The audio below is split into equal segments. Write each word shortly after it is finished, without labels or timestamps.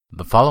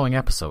The following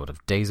episode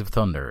of Days of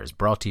Thunder is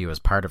brought to you as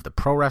part of the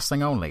Pro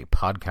Wrestling Only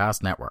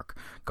podcast network.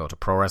 Go to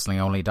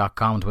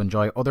ProWrestlingOnly.com to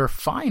enjoy other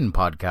fine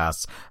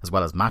podcasts, as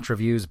well as match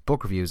reviews,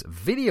 book reviews,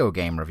 video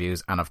game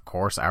reviews, and of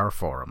course our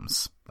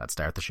forums. Let's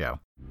start the show.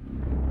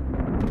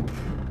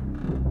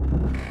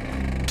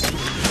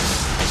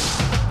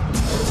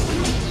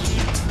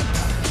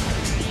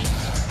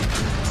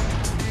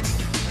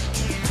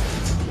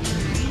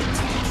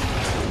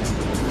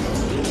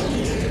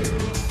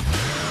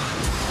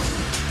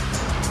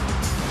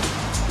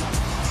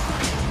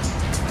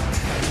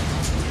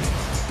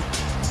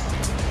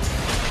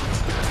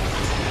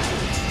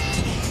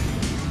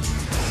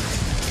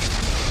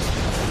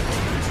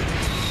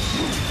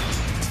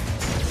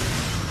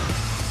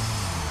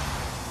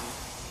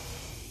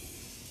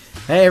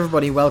 Hey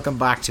everybody, welcome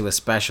back to a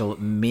special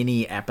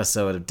mini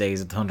episode of Days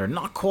of Thunder.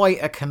 Not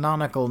quite a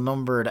canonical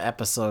numbered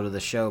episode of the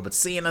show, but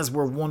seeing as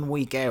we're 1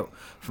 week out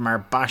from our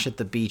Bash at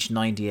the Beach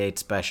 98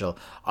 special,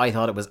 I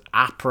thought it was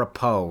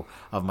apropos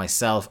of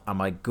myself and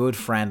my good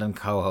friend and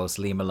co-host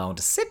Lee Malone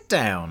to sit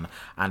down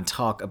and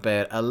talk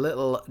about a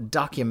little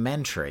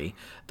documentary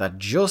that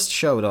just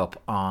showed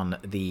up on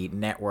the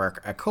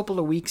network a couple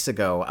of weeks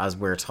ago as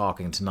we're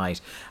talking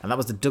tonight, and that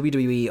was the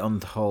WWE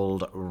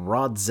Untold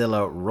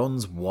Rodzilla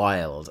Runs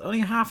Wild.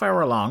 Only a half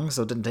hour long,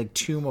 so it didn't take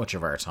too much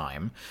of our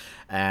time.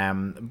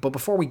 But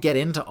before we get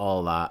into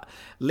all that,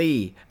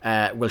 Lee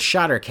will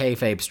shatter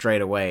kayfabe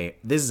straight away.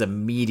 This is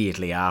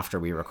immediately after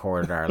we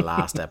recorded our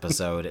last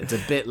episode. It's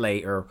a bit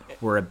later,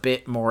 we're a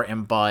bit more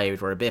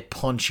imbibed, we're a bit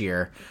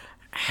punchier.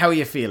 How are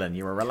you feeling?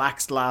 You were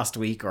relaxed last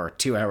week or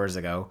 2 hours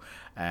ago.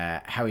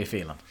 How are you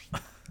feeling?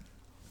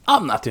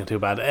 I'm not doing too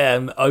bad.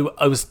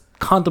 I was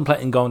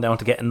contemplating going down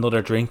to get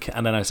another drink,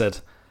 and then I said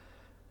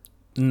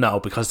no,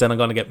 because then I'm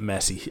going to get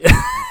messy.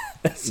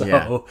 So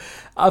yeah.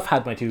 I've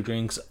had my 2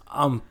 drinks.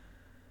 I'm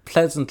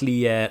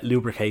pleasantly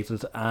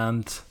lubricated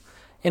and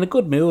in a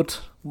good mood.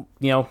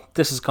 You know,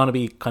 this is going to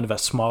be kind of a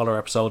smaller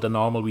episode than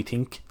normal, we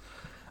think.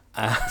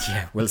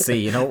 Yeah, we'll see.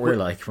 You know what we're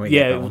like when we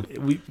get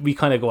going. We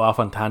kind of go off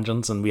on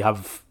tangents, and we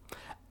have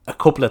a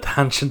couple of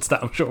tangents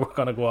that I'm sure we're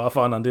going to go off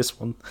on this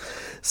one.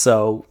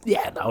 So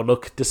yeah, no,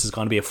 look, this is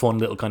going to be a fun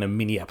little kind of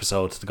mini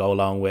episode to go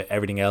along with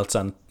everything else.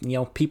 And you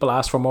know, people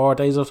ask for more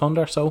Days of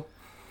Thunder, so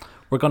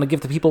we're going to give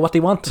the people what they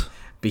want.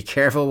 Be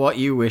careful what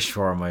you wish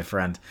for, my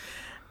friend.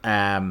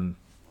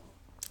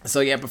 So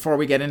yeah, before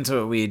we get into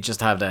it, we just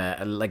have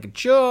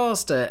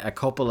a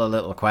couple of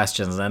little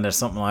questions, and then there's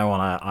something I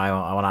want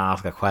to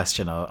ask a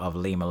question of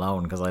Lee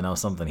Malone, because I know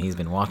something he's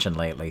been watching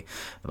lately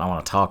that I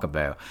want to talk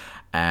about.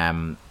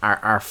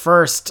 Our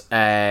first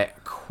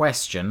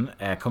question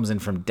comes in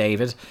from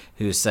David,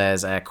 who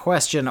says,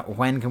 question,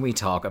 when can we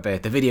talk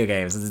about the video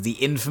games? This is the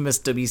infamous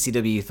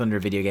WCW Thunder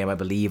video game, I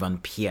believe, on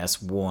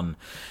PS1.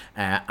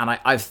 And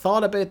I've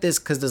thought about this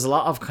because there's a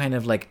lot of kind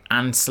of like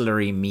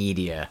ancillary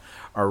media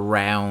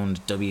around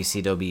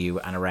WCW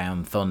and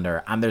around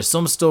Thunder, and there's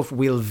some stuff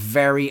we'll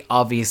very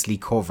obviously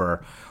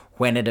cover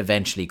when it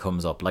eventually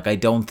comes up. Like, I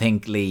don't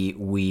think, Lee,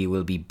 we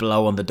will be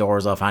blowing the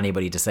doors off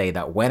anybody to say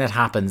that when it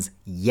happens,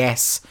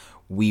 yes,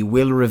 we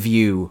will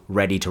review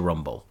Ready to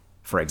Rumble,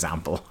 for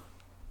example.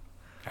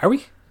 Are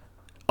we?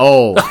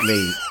 Oh,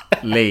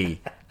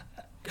 Lee.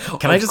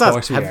 Can I just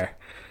ask,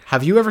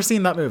 have you ever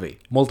seen that movie?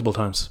 Multiple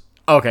times.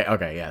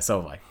 Okay, yeah,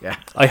 so have I. Yeah.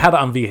 I had it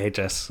on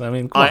VHS. I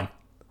mean, come on.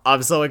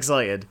 I'm so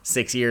excited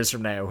 6 years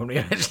from now when we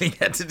eventually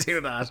get to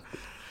do that.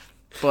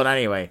 But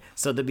anyway,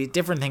 so there'll be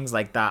different things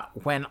like that.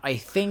 When I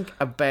think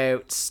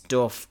about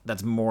stuff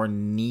that's more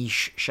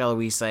niche, shall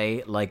we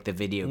say, like the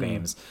video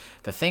games,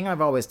 the thing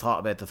I've always thought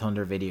about the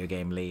Thunder video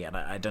game, Lee, and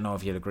I don't know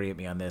if you'd agree with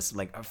me on this,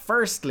 like,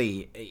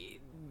 firstly,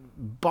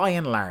 by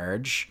and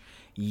large,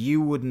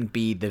 you wouldn't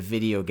be the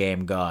video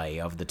game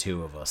guy of the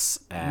two of us.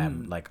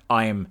 Like,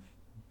 I'm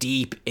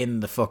deep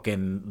in the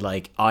fucking,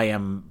 like, I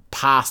am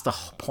past the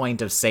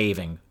point of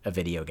saving a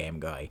video game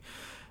guy.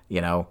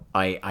 You know,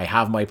 I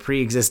have my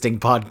pre-existing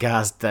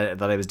podcast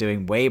that I was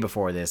doing way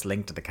before this,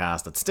 Linked to the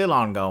Cast, that's still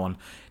ongoing.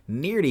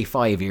 Nearly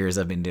 5 years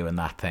I've been doing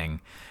that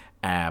thing.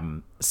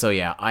 So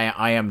yeah,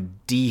 I am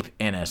deep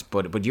in it,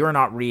 but you're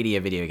not really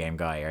a video game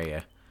guy, are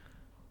you?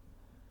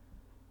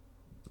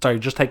 Sorry,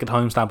 just take a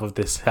timestamp of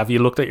this. Have you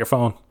looked at your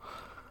phone?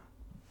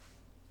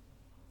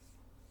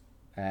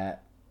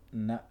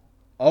 No.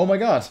 Oh my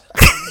god.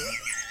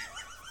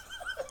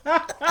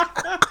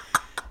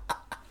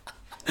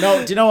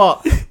 No, do you know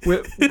what?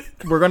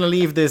 We're going to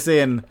leave this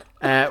in.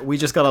 We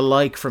just got a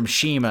like from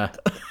Shima.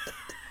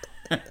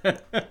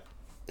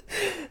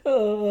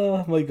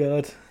 Oh my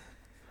god.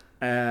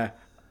 I'm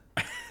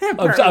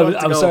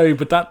sorry,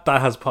 but that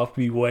has popped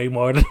me way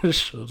more than it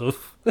should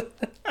have.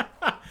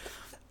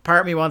 Part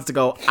of me wants to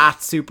go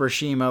at Super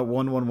Shima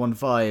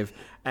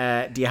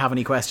 1115. Do you have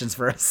any questions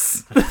for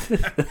us?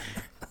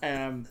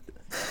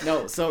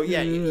 No, so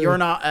yeah, you're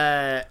not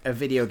a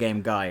video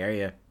game guy, are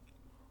you?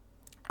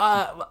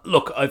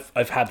 Look,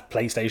 I've had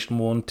PlayStation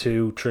 1,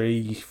 2,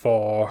 3,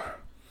 4.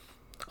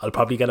 I'll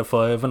probably get a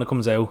 5 when it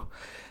comes out.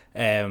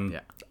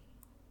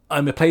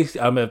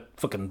 I'm a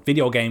fucking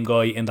video game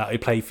guy in that I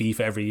play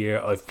FIFA every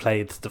year. I've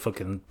played the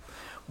fucking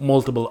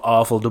multiple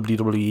awful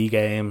WWE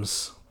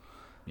games.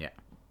 Yeah.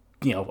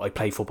 You know, I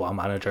play Football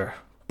Manager,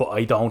 but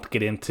I don't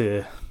get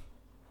into,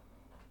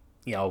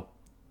 you know,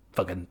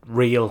 fucking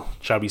real,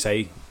 shall we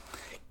say,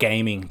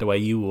 gaming the way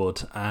you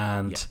would.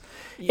 And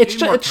it's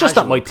just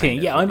not my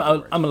thing. Yeah, I'm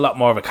a lot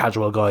more of a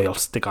casual guy. I'll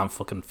stick on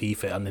fucking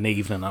FIFA in the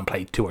evening and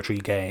play 2 or 3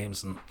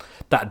 games, and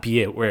that'd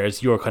be it.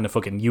 Whereas you're kind of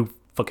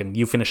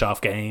you finish off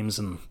games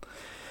and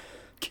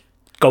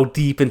go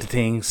deep into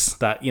things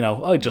that, you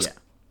know, I don't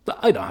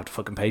have the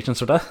fucking patience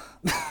for that.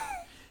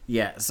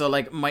 Yeah, so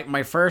like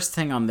my first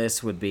thing on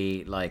this would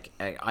be like,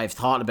 I've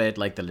thought about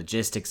like the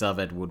logistics of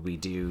it. Would we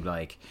do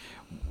like,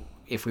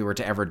 if we were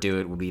to ever do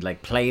it, would we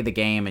like play the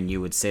game and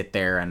you would sit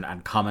there and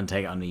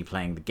commentate on me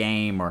playing the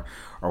game, or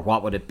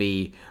what would it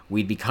be?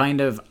 We'd be kind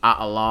of at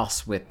a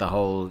loss with the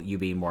whole you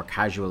being more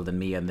casual than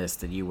me on this,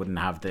 that you wouldn't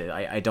have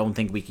I don't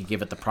think we could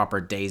give it the proper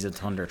Days of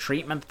Thunder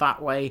treatment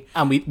that way.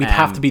 And we'd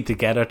have to be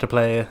together to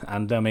play it,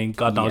 and I mean,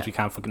 God knows we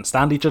can't fucking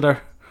stand each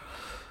other.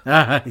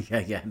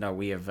 No,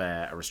 we have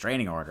a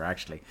restraining order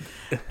actually.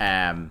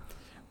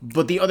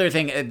 But the other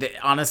thing,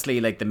 honestly,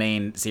 like the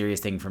main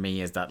serious thing for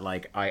me is that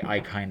like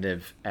I kind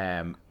of,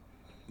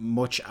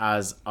 much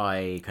as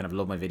I kind of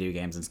love my video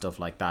games and stuff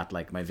like that,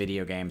 like my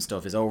video game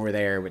stuff is over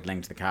there with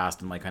Link to the Cast,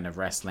 and my kind of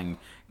wrestling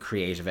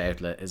creative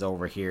outlet is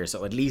over here.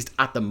 So at least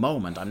at the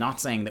moment, I'm not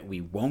saying that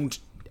we won't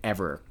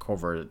ever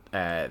cover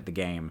the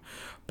game,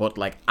 but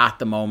like at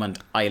the moment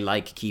I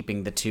like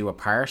keeping the two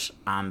apart,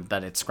 and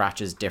that it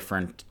scratches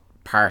different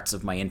parts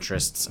of my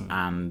interests,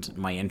 and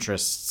my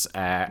interests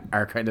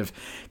are kind of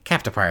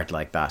kept apart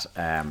like that.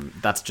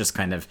 That's just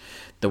kind of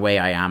the way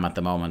I am at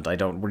the moment. I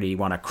don't really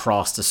want to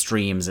cross the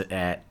streams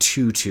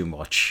too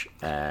much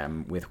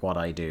with what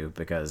I do,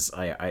 because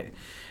I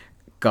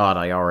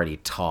already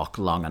talk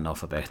long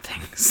enough about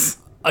things.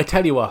 I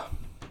tell you what,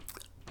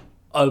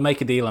 I'll make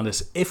a deal on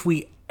this. If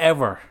we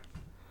ever,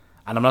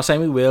 and I'm not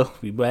saying we will,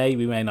 we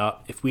may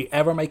not, if we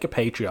ever make a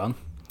Patreon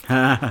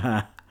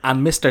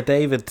and Mr.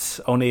 David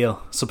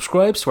O'Neill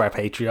subscribes to our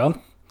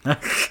Patreon,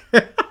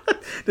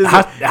 it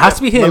has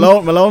to be him.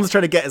 Malone's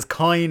trying to get his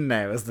coin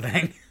now, is the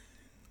thing.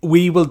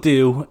 We will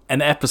do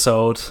an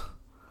episode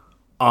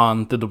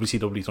on the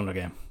WCW Thunder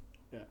game.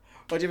 Yeah.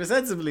 What you've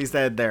ostensibly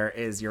said there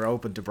is you're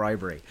open to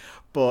bribery.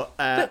 But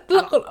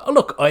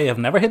look, I have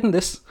never hidden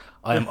this.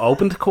 I am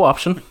open to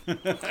co-option.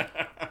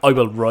 I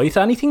will write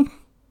anything.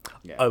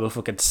 Yeah. I will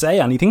fucking say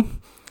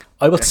anything.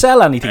 I will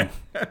sell anything.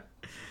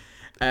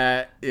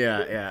 Yeah.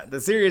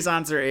 The serious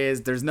answer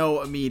is there's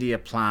no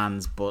immediate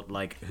plans, but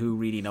like, who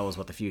really knows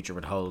what the future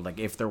would hold? Like,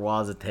 if there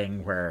was a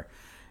thing where,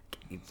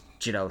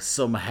 you know,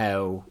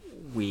 somehow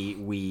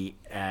we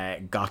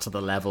got to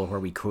the level where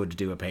we could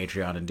do a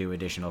Patreon and do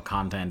additional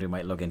content, we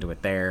might look into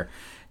it there.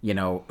 You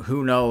know,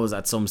 who knows,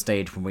 at some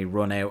stage when we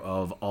run out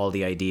of all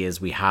the ideas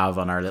we have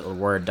on our little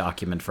Word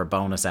document for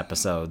bonus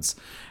episodes,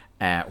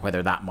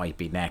 whether that might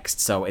be next.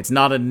 So it's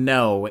not a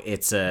no,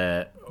 it's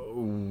a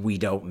we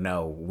don't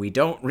know. We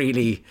don't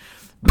really,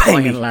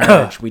 by and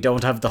large, we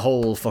don't have the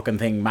whole fucking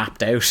thing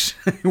mapped out.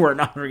 We're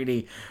not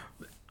really.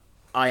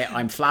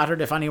 I'm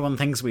flattered if anyone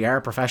thinks we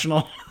are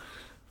professional.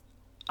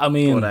 I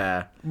mean,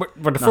 but,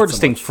 we're the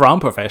furthest thing from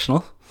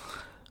professional.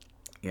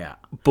 Yeah.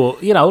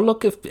 But, you know,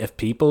 look, if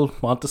people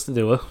want us to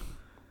do it,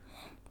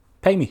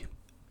 pay me.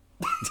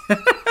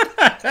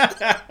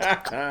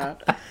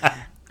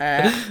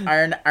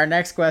 Our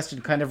next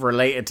question kind of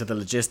related to the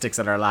logistics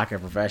and our lack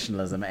of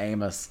professionalism.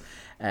 Amos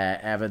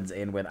Evans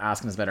in with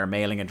asking us about our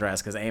mailing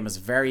address, because Amos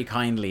very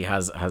kindly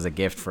has a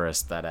gift for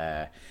us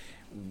that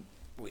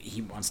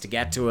he wants to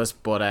get to us,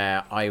 but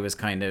I was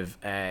kind of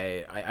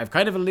I've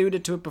kind of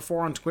alluded to it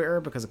before on Twitter,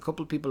 because a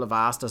couple of people have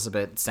asked us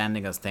about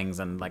sending us things,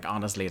 and like,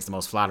 honestly, it's the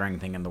most flattering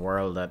thing in the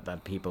world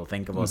that people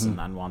think of us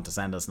and want to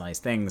send us nice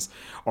things,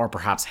 or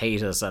perhaps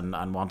hate us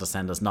and want to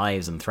send us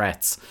knives and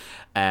threats,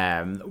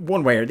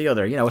 one way or the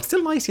other. You know, it's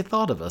still nice you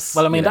thought of us.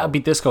 Well, I mean, that would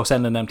be Disco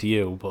sending them to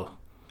you, but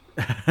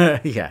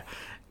yeah.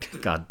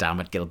 God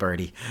damn it,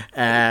 Gilberty.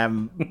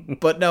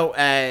 But no,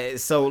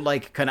 so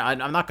like, kind of,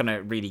 I'm not going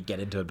to really get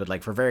into it, but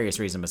like, for various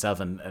reasons, myself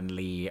and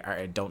Lee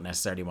don't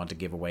necessarily want to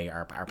give away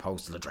our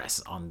postal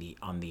address on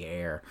the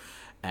air.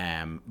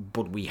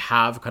 But we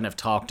have kind of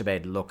talked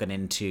about looking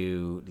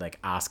into like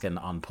asking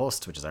An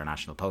Post, which is our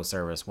national post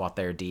service, what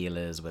their deal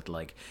is with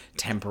like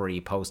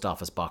temporary post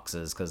office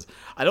boxes, because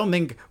I don't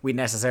think we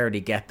necessarily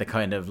get the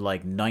kind of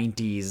like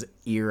 90s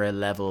era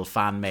level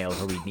fan mail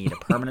where we need a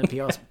permanent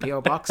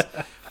PO box.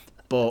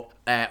 But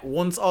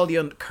once all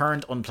the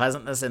current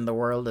unpleasantness in the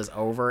world is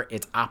over,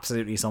 it's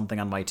absolutely something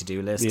on my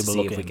to-do list to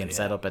see if we can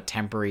set up a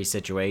temporary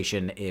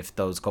situation if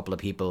those couple of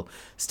people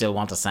still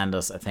want to send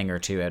us a thing or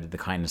two out of the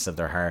kindness of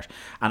their heart.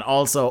 And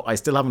also, I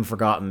still haven't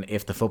forgotten,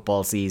 if the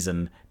football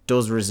season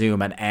does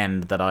resume and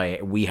end,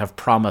 that we have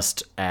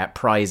promised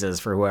prizes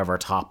for whoever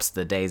tops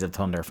the Days of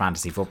Thunder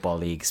Fantasy Football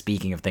League.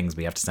 Speaking of things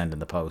we have to send in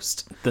the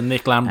post. The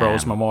Nick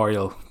Lambrose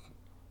Memorial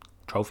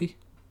Trophy?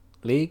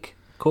 League?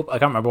 Cup? I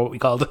can't remember what we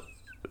called it.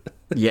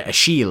 Yeah, a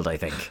shield, I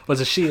think.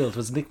 Was a shield.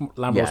 Was Nick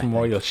Lambert's Yeah,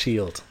 memorial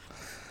shield.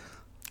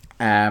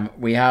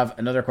 We have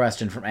another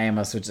question from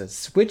Amos, which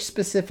is, which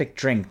specific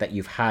drink that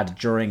you've had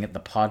during the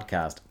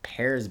podcast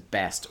pairs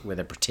best with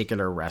a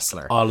particular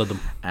wrestler? All of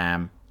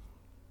them.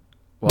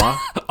 What?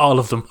 All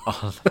of them.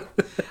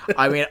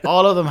 I mean,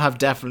 all of them have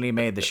definitely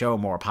made the show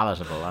more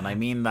palatable, and I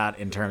mean that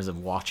in terms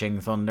of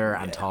watching Thunder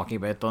and talking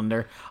about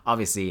Thunder.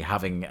 Obviously,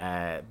 having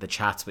the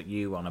chats with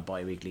you on a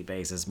bi-weekly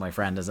basis, my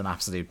friend, is an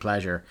absolute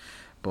pleasure.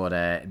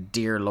 But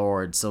dear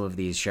Lord, some of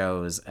these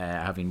shows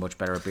have been much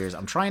better with beers.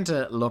 I'm trying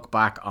to look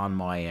back on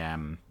my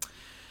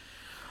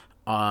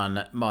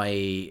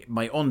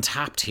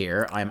Untapped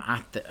here. Am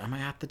I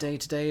at the Day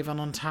to Dave on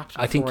Untapped?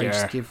 I think you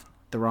just are. give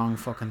the wrong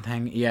fucking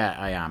thing. Yeah,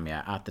 I am.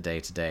 Yeah, at the Day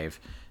to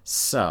Dave.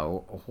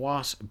 So,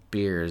 what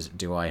beers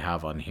do I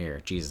have on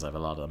here? Jesus, I have a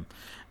lot of them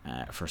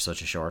for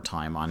such a short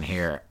time on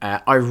here.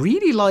 I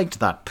really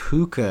liked that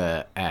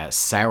Puka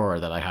sour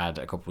that I had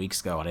a couple weeks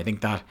ago, and I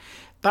think that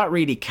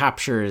really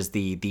captures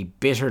the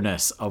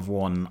bitterness of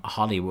one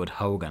Hollywood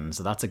Hogan.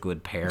 So that's a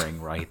good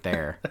pairing right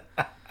there.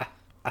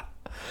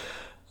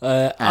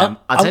 I'll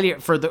tell you,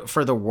 for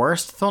the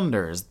worst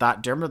Thunders, do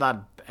you remember that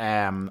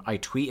I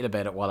tweeted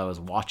about it while I was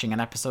watching an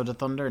episode of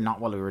Thunder, not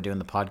while we were doing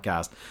the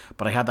podcast,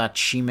 but I had that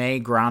Chimay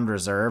Grand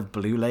Reserve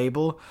Blue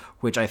Label,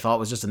 which I thought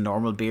was just a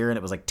normal beer, and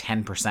it was like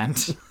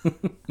 10%.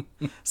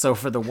 So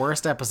for the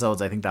worst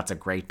episodes, I think that's a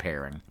great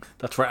pairing.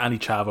 That's for any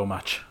Chavo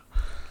match.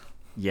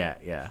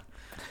 Yeah.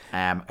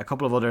 A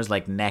couple of others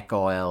like Neck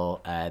Oil,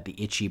 the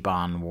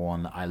Ichiban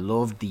one. I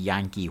loved the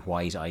Yankee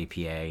White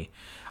IPA.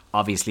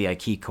 Obviously, I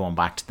keep going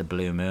back to the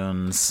Blue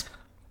Moons.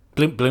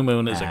 Blue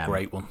Moon is a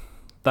great one.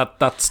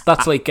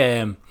 That's like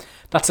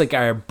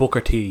our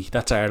Booker T.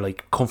 That's our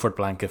like comfort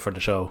blanket for the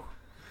show.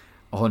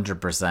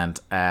 100%.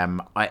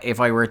 If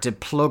I were to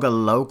plug a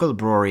local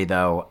brewery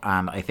though,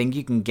 and I think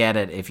you can get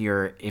it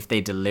if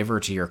they deliver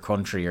to your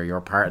country or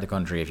your part of the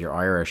country if you're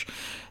Irish.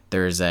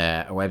 There's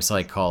a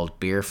website called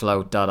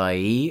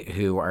beerfloat.ie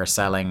who are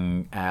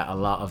selling a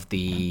lot of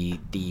the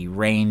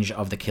range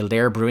of the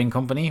Kildare Brewing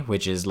Company,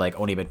 which is like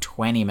only about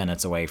 20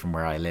 minutes away from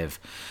where I live.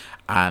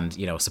 And,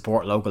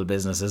 support local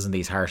businesses in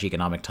these harsh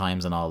economic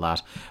times and all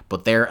that.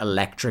 But their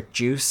electric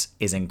juice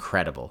is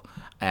incredible.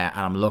 And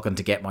I'm looking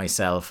to get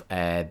myself,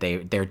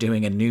 they're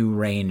doing a new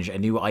range, a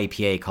new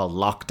IPA called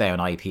Lockdown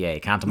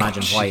IPA. Can't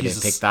imagine why they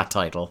picked that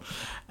title.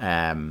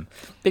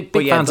 Big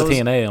fans of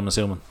TNA, I'm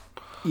assuming.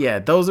 Yeah,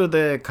 those are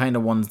the kind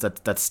of ones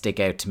that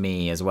stick out to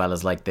me, as well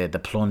as like the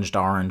plunged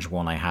orange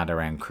one I had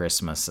around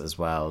Christmas as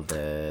well.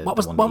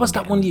 What was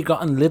that one you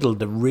got in Lidl?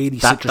 The really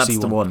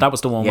citrusy one. That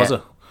was the one, yeah, was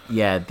it?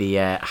 Yeah, the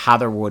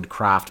Hatherwood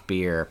craft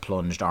beer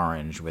plunged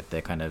orange with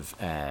the kind of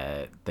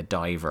the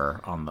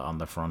diver on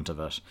the front of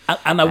it.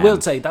 And I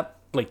will say that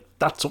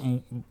that's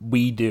something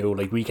we do.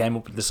 Like, we came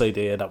up with this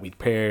idea that we'd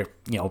pair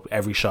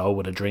every show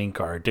with a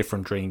drink or a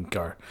different drink,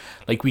 or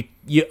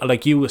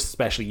you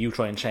especially, you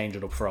try and change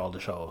it up for all the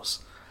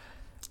shows.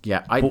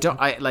 Yeah, I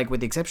with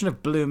the exception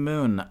of Blue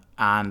Moon,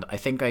 and I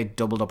think I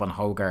doubled up on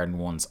Hogarden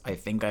once. I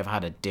think I've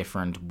had a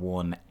different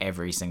one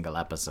every single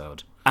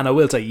episode. And I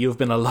will say, you've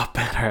been a lot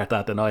better at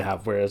that than I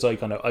have. Whereas I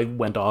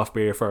went off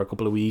beer for a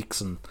couple of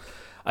weeks, and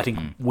I think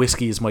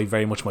whiskey is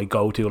very much my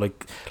go-to.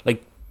 Like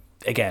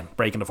again,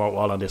 breaking the fourth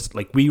wall on this.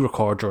 Like, we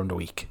record during the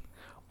week.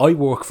 I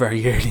work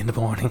very early in the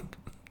morning.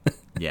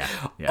 Yeah.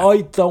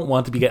 I don't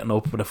want to be getting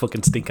up with a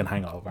fucking stinking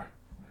hangover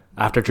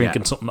after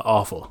drinking something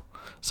awful.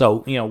 So,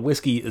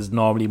 whiskey is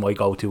normally my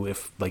go-to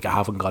if, I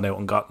haven't gone out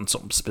and gotten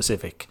something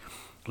specific.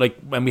 Like,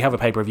 when we have a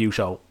pay-per-view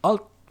show,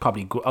 I'll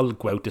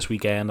go out this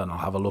weekend and I'll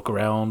have a look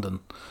around and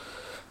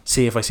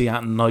see if I see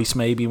anything nice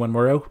maybe when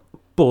we're out.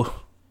 But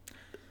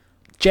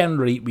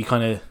generally,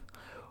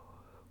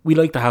 we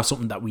like to have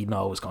something that we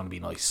know is going to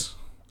be nice.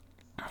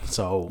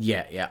 So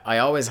yeah, I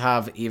always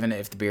have, even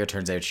if the beer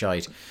turns out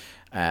shite.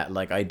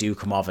 I do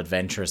come off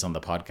adventurous on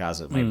the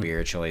podcast with my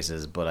beer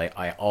choices, but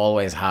I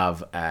always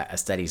have a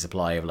steady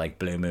supply of like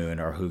Blue Moon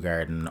or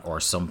Hogarden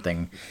or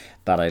something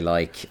that I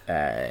like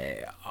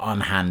on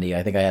handy.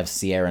 I think I have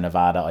Sierra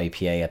Nevada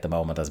IPA at the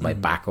moment as my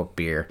backup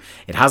beer.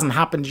 It hasn't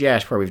happened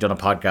yet where we've done a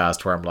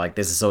podcast where I'm like,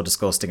 this is so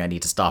disgusting, I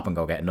need to stop and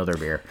go get another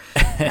beer.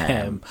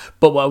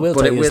 But what I will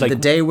tell you is, the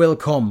day will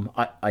come.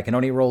 I can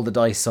only roll the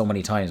dice so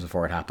many times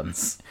before it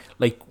happens.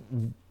 Like,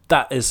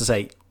 that is to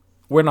say,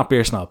 we're not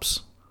beer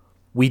snobs.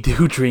 We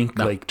do drink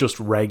just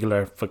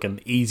regular fucking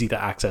easy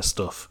to access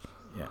stuff.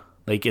 Yeah.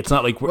 Like, it's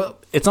not like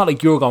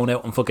you're going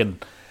out and fucking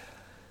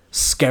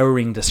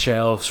scouring the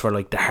shelves for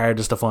like the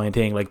hardest to find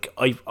thing. Like,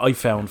 I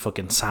found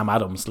fucking Sam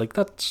Adams. Like,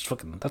 that's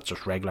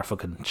just regular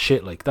fucking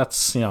shit. Like,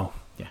 that's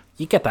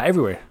you get that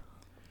everywhere.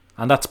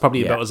 And that's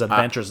probably about as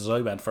adventurous as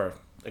I went for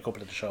a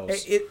couple of the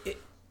shows.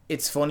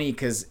 It's funny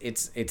because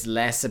it's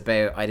less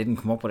about, I didn't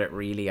come up with it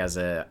really as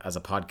a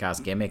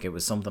podcast gimmick. It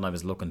was something I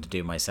was looking to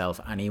do myself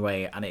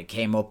anyway, and it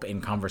came up in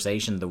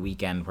conversation the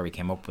weekend where we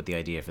came up with the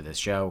idea for this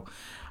show,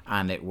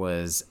 and it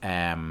was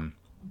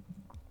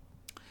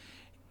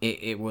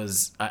it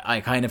was,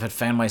 I kind of had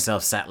found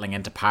myself settling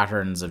into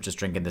patterns of just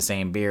drinking the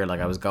same beer.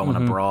 Like I was going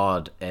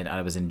abroad and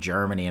I was in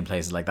Germany and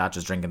places like that,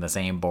 just drinking the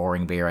same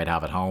boring beer I'd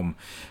have at home.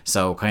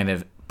 So kind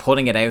of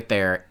putting it out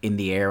there in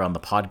the air on the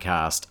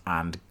podcast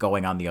and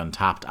going on the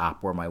Untapped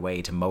app were my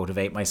way to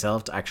motivate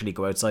myself to actually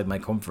go outside my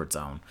comfort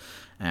zone.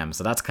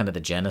 So that's kind of the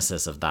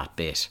genesis of that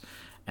bit.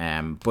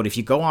 But if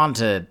you go on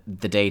to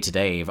the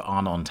day-to-day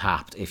on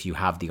Untapped, if you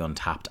have the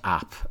Untapped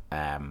app,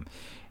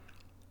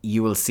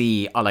 you will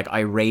see, like, I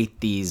rate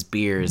these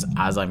beers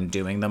as I'm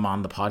doing them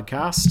on the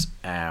podcast.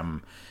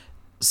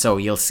 So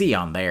you'll see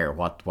on there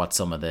what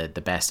some of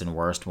the best and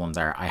worst ones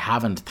are. I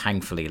haven't,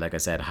 thankfully, like I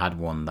said, had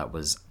one that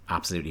was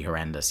absolutely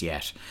horrendous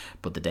yet,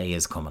 but the day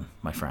is coming,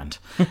 my friend.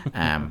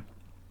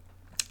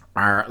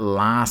 Our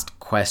last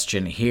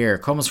question here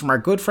comes from our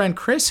good friend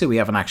Chris, who we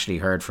haven't actually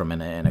heard from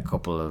in a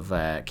couple of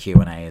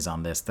Q&As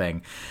on this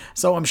thing.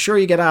 So I'm sure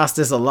you get asked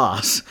this a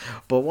lot,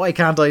 but why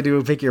can't I do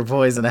a Pick Your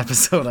Poison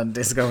episode on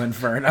Disco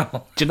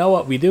Inferno? Do you know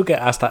what? We do get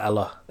asked that a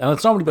lot. And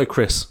it's normally by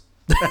Chris.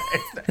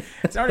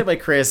 It's normally by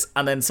Chris,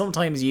 and then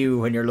sometimes you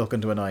when you're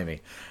looking to annoy me.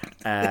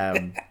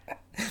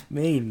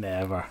 Me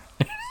never.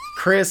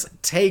 Chris,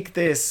 take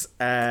this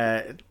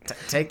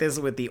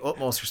with the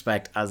utmost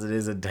respect as it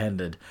is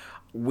intended.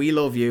 We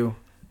love you.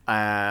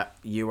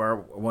 You are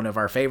one of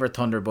our favorite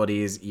Thunder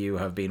buddies. You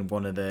have been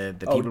one of the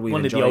people we've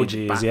one enjoyed. One of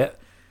the OGs, yeah.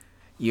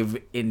 You've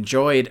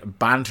enjoyed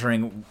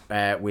bantering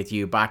with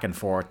you back and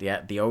forth.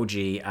 Yeah, the OG,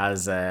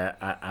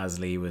 as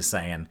Lee was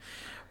saying.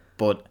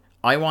 But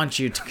I want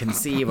you to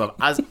conceive of,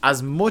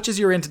 as much as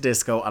you're into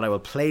disco, and I will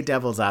play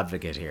devil's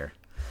advocate here.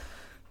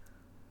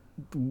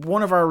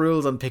 One of our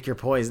rules on Pick Your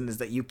Poison is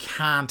that you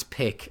can't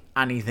pick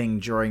anything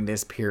during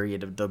this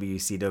period of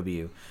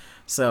WCW.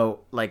 So,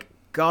 like,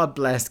 God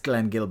bless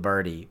Glenn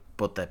Gilberti,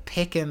 but the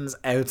pickings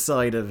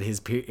outside of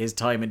his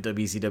time in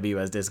WCW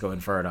as Disco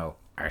Inferno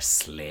are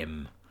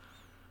slim.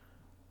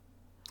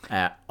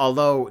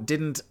 Although,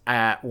 didn't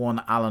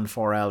one Alan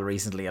Forel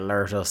recently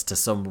alert us to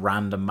some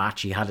random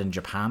match he had in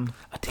Japan?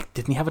 I think,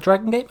 didn't he have a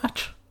Dragon Gate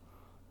match?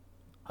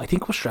 I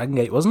think it was Dragon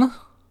Gate, wasn't it?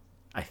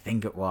 I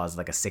think it was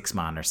like a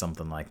 6-man or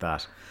something like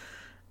that.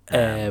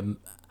 And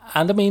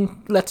I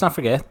mean, let's not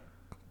forget,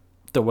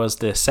 there was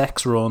the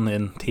sex run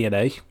in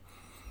TNA.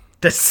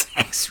 The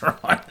sex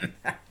run.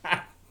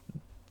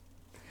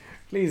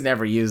 Please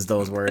never use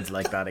those words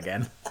like that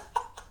again.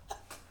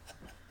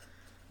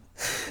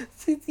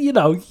 You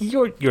know,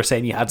 you're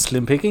saying you had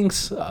slim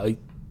pickings.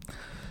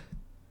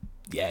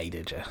 Yeah, you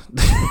did, yeah.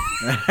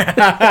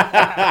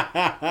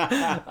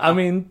 I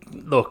mean,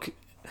 look,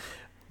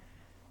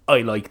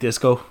 I like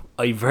disco.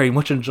 I very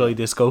much enjoy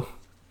disco,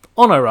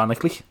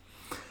 unironically.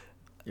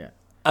 Yeah.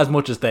 As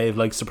much as Dave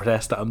likes to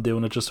protest that I'm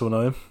doing it just to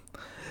annoy him.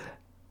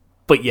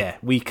 But yeah,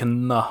 we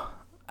cannot,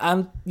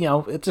 and you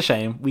know, it's a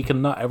shame, we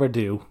cannot ever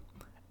do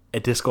a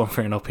Disco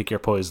Inferno Pick Your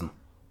Poison.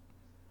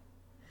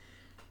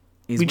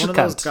 He's one of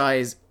those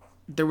guys.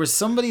 There was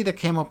somebody that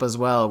came up as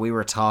well, we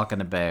were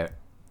talking about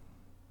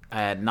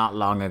not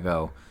long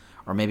ago,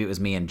 or maybe it was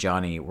me and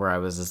Johnny, where I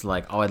was just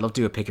like, oh, I'd love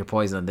to do a Pick Your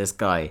Poison on this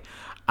guy,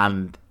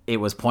 and it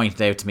was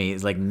pointed out to me,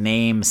 it's like,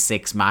 name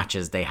 6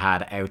 matches they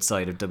had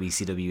outside of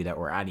WCW that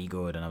were any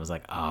good, and I was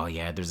like, oh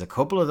yeah, there's a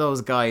couple of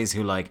those guys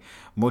who, like,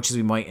 much as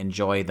we might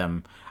enjoy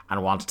them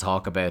and want to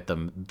talk about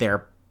them,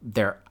 their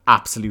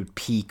absolute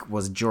peak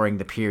was during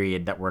the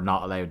period that we're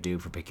not allowed to do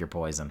for Pick Your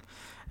Poison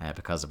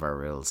because of our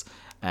rules.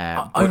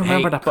 I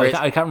remember that, but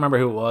I can't remember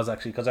who it was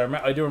actually, because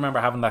I do remember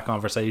having that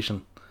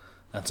conversation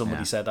and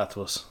somebody said that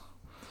to us.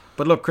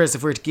 But look, Chris,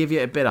 if we're to give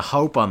you a bit of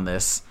hope on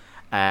this,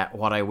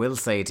 what I will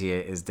say to you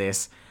is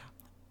this: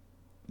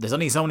 there's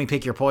only so many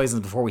Pick Your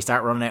Poisons before we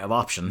start running out of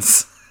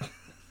options.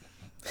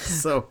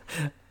 So,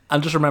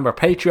 and just remember,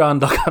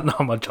 Patreon.com. No,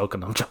 I'm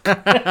joking.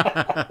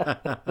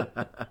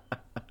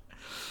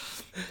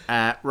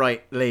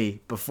 Right,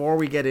 Lee, before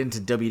we get into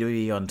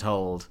WWE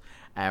Untold,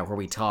 where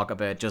we talk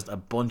about just a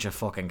bunch of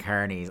fucking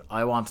carnies,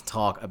 I want to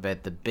talk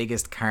about the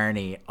biggest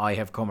carny I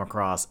have come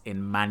across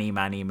in many,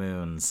 many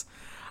moons.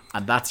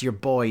 And that's your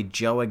boy,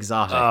 Joe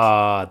Exotic.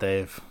 Ah,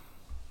 Dave.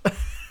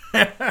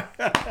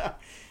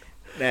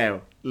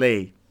 Now,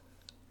 Lee,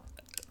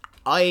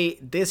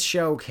 this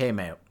show came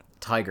out,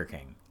 Tiger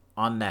King,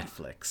 on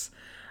Netflix,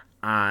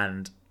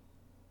 and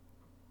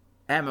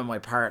Emma, my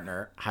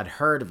partner, had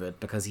heard of it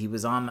because he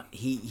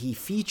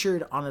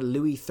featured on a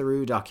Louis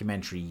Theroux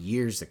documentary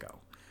years ago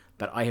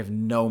that I have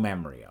no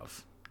memory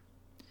of.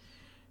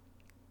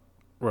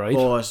 Right.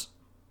 But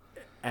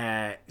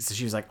so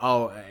she was like,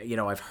 oh,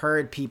 I've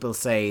heard people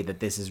say that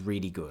this is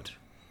really good.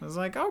 I was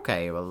like,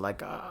 okay, well,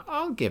 like,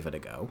 I'll give it a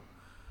go.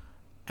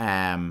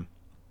 And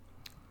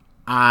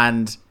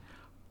I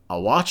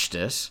watched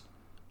it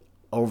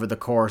over the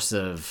course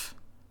of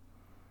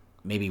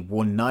maybe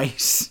one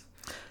night.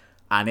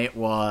 And it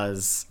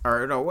was,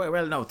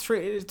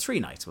 three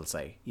nights, we'll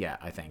say. Yeah,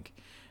 I think.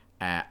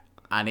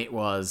 And it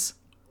was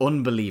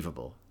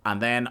unbelievable.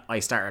 And then I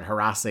started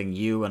harassing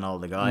you and all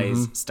the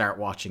guys, start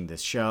watching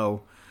this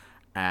show.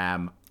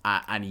 And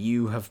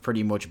you have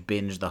pretty much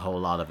binged the whole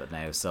lot of it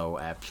now. So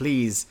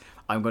please,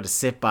 I'm going to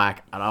sit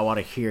back and I want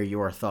to hear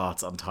your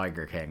thoughts on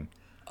Tiger King.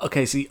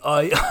 Okay, see,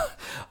 I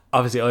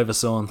obviously I have a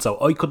son,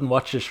 so I couldn't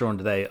watch this during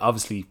the day.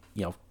 Obviously,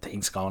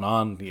 things going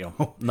on,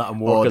 not in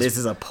work. This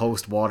is a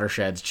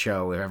post-Watersheds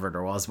show, if ever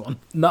there was one.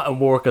 Not in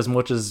work as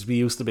much as we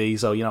used to be,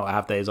 so, I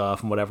have days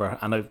off and whatever.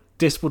 And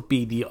this would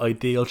be the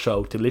ideal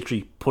show to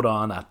literally put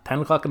on at 10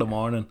 o'clock in the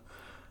morning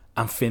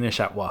and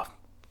finish at,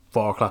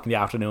 4 o'clock in the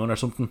afternoon or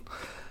something.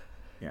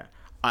 Yeah.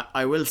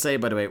 I will say,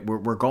 by the way,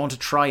 we're going to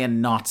try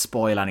and not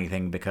spoil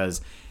anything,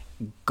 because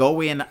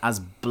go in as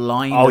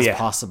blind as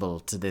possible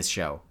to this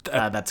show.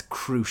 That's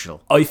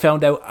crucial. I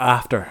found out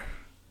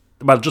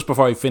just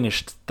before I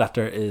finished, that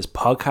there is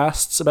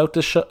podcasts about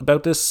this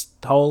about this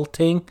whole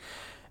thing.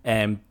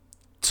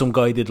 Some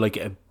guy did like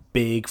a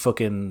big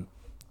fucking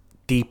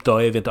deep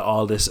dive into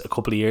all this a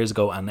couple of years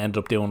ago and ended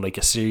up doing like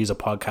a series of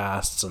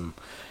podcasts, and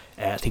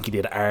I think he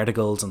did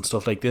articles and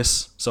stuff like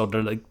this. So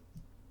they're like,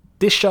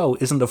 this show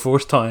isn't the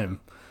first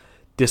time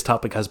this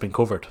topic has been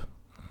covered.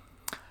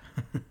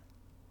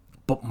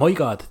 But my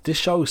God, this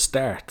show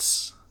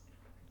starts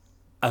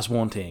as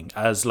one thing,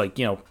 as like,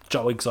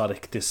 Joe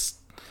Exotic, this,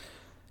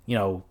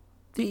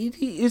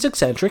 he's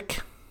eccentric,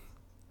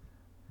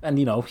 and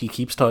he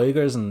keeps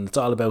tigers, and it's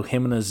all about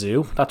him and his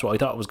zoo. That's what I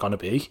thought it was going to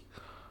be.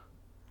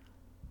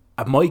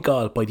 And my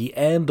God, by the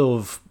end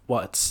of,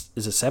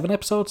 is it 7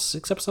 episodes?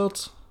 6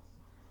 episodes?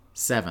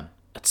 7.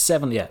 It's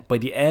 7, yeah. By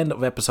the end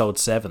of episode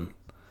 7,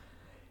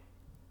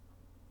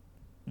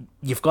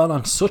 you've gone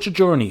on such a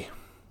journey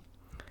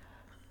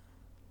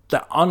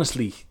that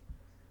honestly,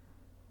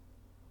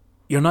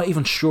 you're not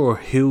even sure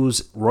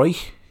who's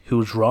right,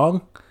 who's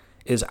wrong.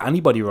 Is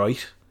anybody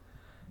right?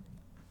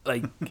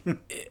 Like,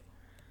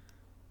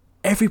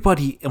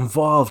 everybody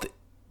involved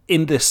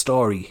in this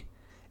story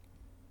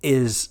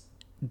is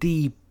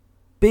the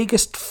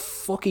biggest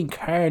fucking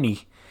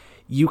carny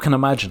you can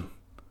imagine.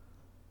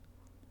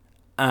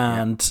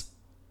 And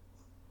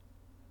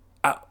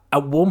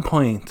at one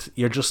point,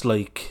 you're just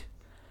like,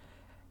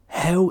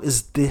 how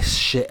is this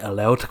shit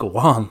allowed to go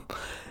on?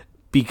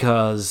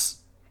 Because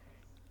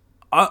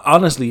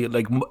honestly,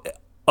 like,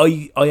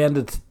 I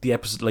ended the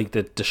episode, like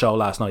the show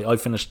last night. I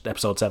finished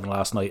episode 7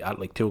 last night at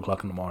like 2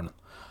 o'clock in the morning,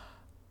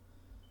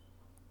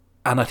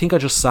 and I think I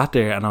just sat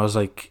there and I was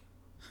like,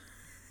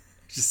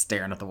 just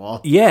staring at the wall.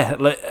 Yeah,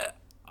 like,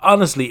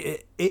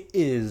 honestly, it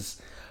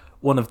is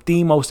one of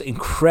the most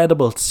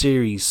incredible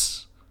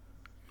series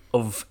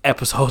of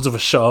episodes of a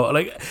show.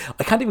 Like,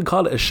 I can't even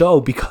call it a show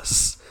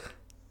because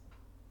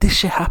this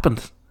shit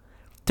happened.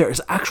 There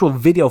is actual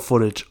video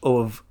footage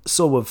of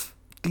some of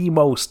the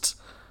most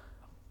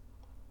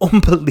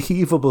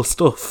unbelievable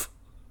stuff.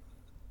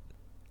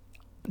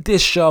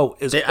 This show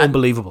is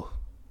unbelievable.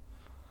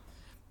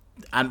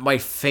 And my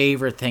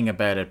favourite thing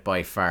about it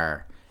by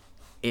far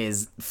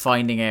is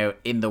finding out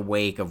in the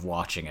wake of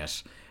watching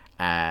it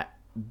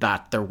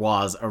that there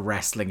was a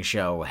wrestling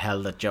show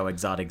held at Joe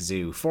Exotic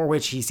Zoo, for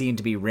which he seemed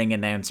to be ring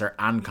announcer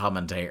and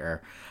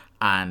commentator.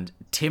 And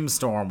Tim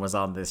Storm was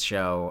on this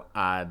show,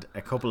 and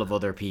a couple of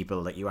other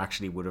people that you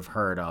actually would have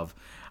heard of.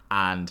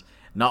 And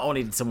not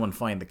only did someone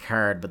find the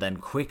card, but then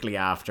quickly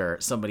after,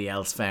 somebody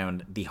else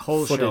found the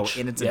whole footage,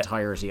 show in its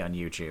entirety on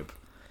YouTube.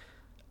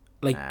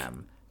 Like,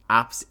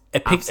 a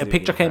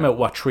picture came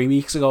out, 3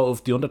 weeks ago,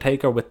 of The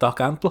Undertaker with Doc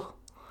Antle?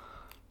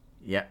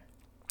 Yeah.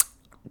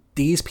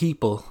 These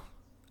people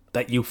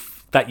that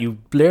you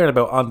learn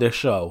about on this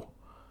show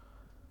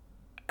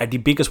are the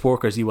biggest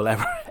workers you will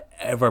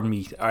ever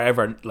meet or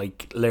ever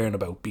like learn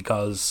about,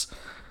 because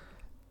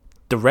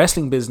the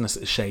wrestling business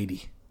is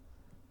shady.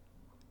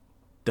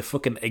 The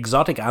fucking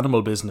exotic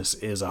animal business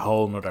is a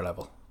whole nother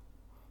level.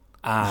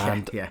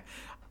 And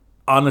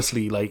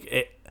honestly,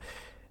 like,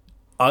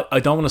 I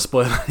don't want to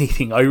spoil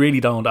anything. I really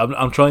don't.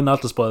 I'm trying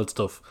not to spoil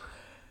stuff.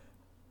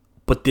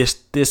 But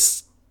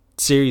this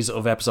series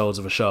of episodes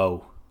of a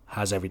show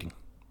has everything.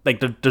 Like,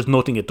 there's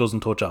nothing it doesn't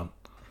touch on.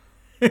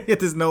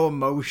 There's no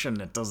emotion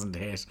it doesn't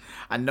hit,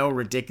 and no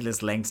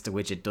ridiculous lengths to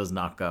which it does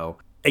not go.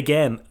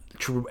 Again,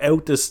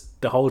 throughout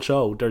the whole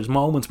show, there's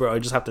moments where I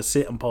just have to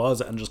sit and pause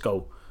it and just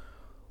go,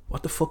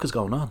 what the fuck is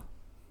going on?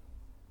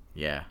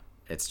 Yeah,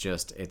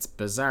 it's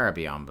bizarre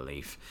beyond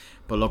belief.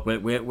 But look,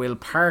 we'll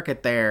park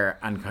it there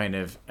and kind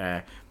of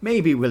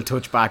maybe we'll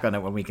touch back on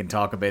it when we can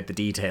talk about the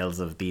details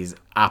of these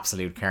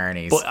absolute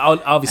carnies. But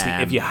obviously,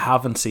 if you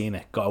haven't seen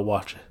it, gotta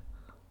watch it.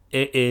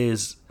 It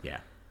is.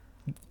 Yeah.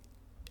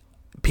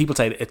 People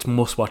say it's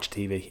must-watch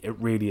TV. It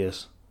really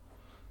is.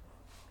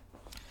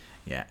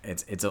 Yeah,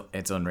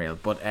 it's unreal.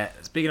 But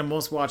speaking of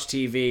must-watch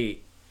TV,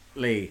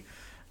 Lee,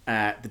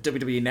 the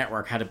WWE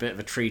Network had a bit of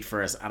a treat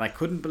for us, and I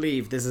couldn't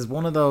believe this is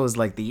one of those,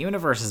 like, the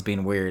universe has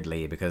been weird,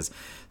 Lee, because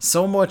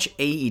so much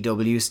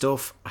AEW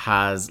stuff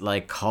has,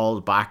 like,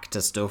 called back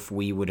to stuff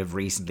we would have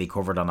recently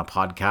covered on a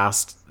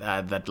podcast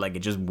that, like, it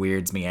just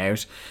weirds me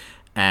out.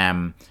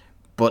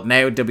 But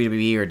now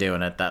WWE are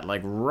doing it, that,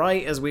 like,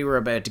 right as we were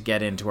about to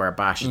get into our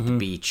Bash at the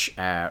Beach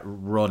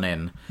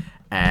run-in,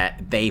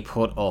 they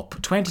put up,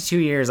 22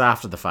 years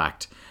after the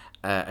fact,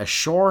 a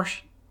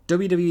short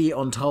WWE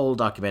Untold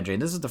documentary.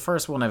 And this is the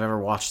first one I've ever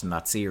watched in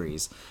that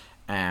series.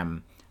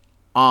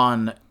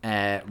 on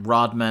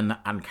Rodman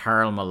and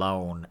Karl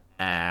Malone.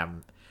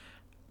 And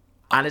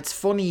it's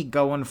funny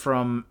going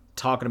from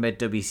talking about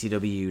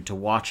WCW to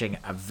watching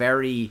a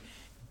very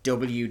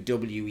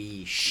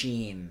WWE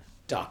sheen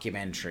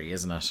documentary,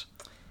 isn't it?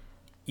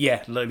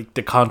 Yeah, like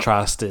the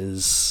contrast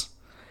is,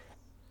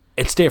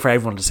 it's there for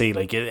everyone to see.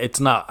 Like it's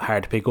not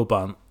hard to pick up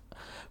on,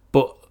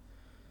 but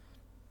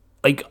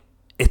like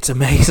it's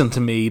amazing to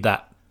me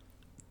that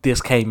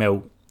this came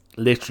out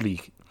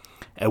literally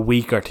a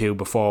week or two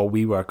before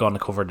we were going to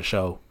cover the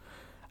show,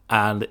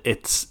 and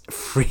it's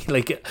free.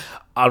 Like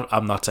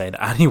I'm not saying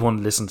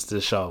anyone listens to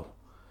the show,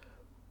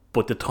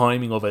 but the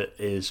timing of it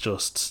is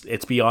just,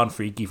 it's beyond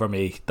freaky for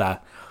me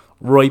that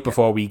right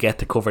before we get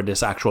to cover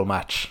this actual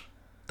match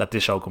that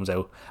this show comes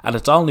out, and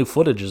it's all new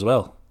footage as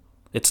well.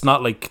 It's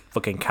not like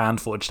fucking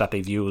canned footage that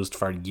they've used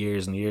for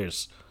years and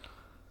years.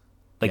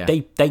 Like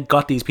they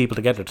got these people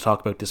together to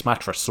talk about this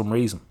match for some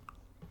reason.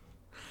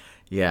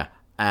 Yeah.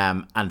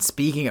 And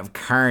speaking of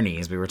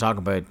carnies, we were talking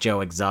about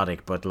Joe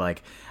Exotic, but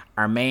like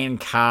our main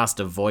cast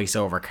of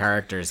voiceover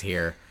characters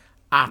here,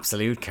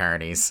 absolute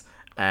carnies.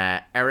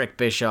 Eric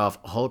Bischoff,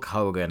 Hulk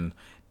Hogan,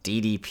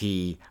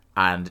 DDP,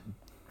 and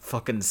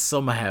fucking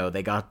somehow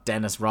they got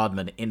Dennis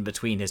Rodman in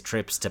between his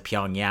trips to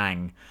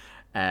Pyongyang.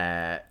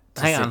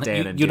 Hang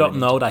on, you don't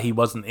know that he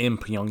wasn't in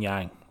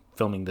Pyongyang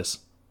filming this?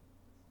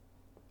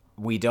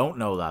 We don't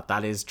know that.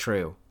 That is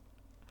true.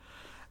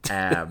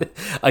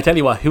 I tell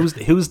you what,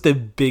 who's the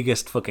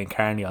biggest fucking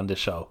carny on this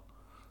show?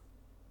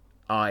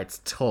 Oh,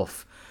 it's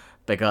tough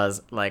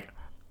because like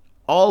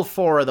all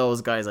four of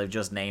those guys I've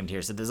just named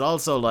here. So there's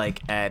also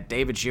like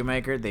David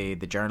Shoemaker, the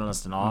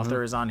journalist and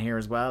author, is on here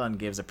as well and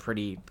gives a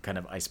pretty kind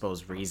of, I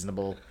suppose,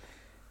 reasonable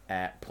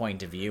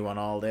point of view on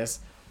all this.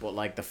 But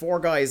like the four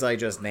guys I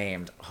just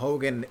named,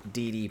 Hogan,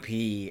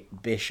 DDP,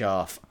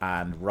 Bischoff,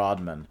 and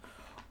Rodman,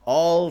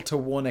 all to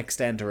one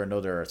extent or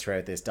another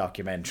throughout this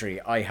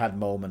documentary, I had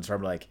moments where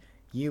I'm like,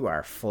 you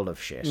are full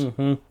of shit.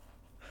 Mm-hmm.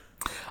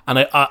 And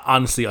I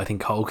honestly, I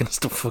think Hogan's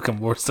the fucking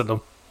worst of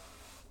them.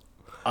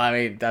 I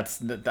mean,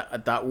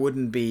 that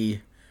wouldn't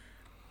be...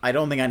 I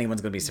don't think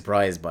anyone's going to be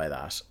surprised by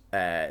that.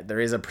 There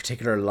is a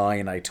particular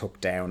line I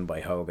took down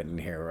by Hogan in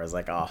here where I was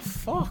like, oh,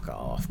 fuck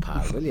off,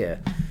 pal, will you?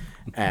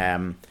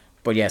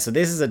 But yeah, so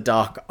this is a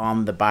doc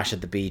on the Bash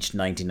at the Beach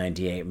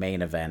 1998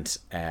 main event.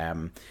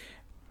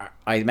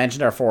 I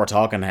mentioned our four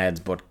talking heads,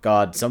 but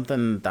God,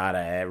 something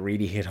that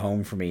really hit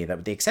home for me, that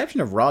with the exception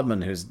of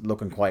Rodman, who's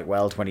looking quite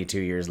well 22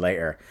 years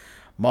later,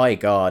 my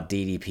God,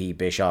 DDP,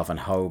 Bischoff,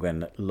 and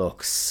Hogan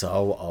look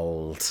so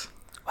old.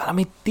 Well, I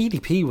mean,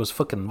 DDP was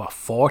fucking,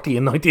 40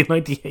 in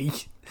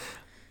 1998?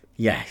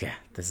 Yeah,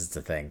 this is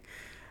the thing.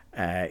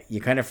 You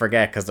kind of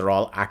forget because they're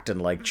all acting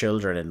like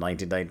children in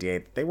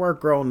 1998. They were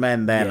grown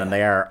men then, and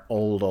they are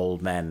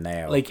old men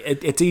now. Like,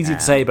 it's easy to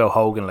say about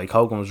Hogan. Like,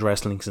 Hogan was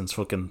wrestling since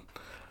fucking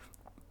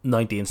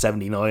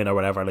 1979 or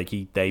whatever. Like,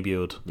 he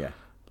debuted. Yeah.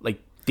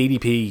 Like,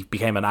 DDP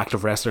became an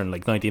active wrestler in,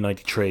 like,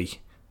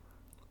 1993.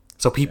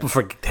 So people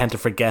tend to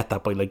forget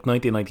that by, like,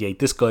 1998,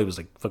 this guy was,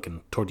 like,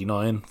 fucking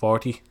 39,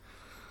 40.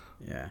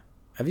 Yeah.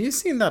 Have you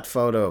seen that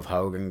photo of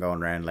Hogan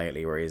going around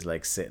lately where he's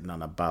like sitting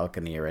on a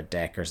balcony or a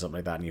deck or something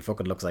like that, and he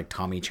fucking looks like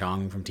Tommy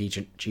Chong from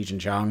Cheech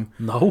and Chong?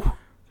 No.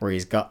 Where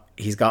he's got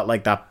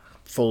like that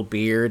full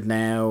beard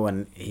now,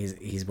 and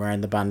he's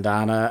wearing the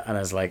bandana, and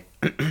it's like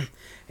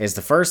it's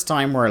the first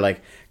time where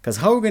like, because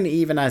Hogan,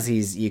 even as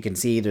you can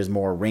see there's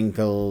more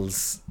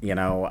wrinkles, you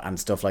know, and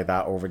stuff like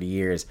that over the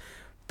years,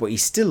 but he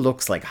still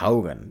looks like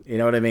Hogan, you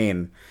know what I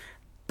mean?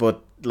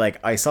 But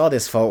like, I saw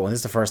this photo, and this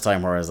is the first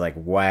time where I was like,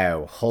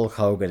 wow, Hulk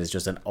Hogan is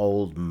just an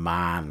old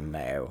man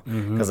now.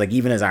 Because like,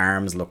 even his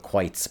arms look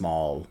quite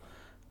small,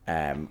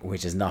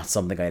 which is not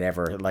something I'd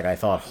ever... Like, I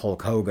thought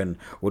Hulk Hogan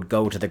would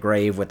go to the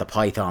grave with the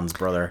Pythons,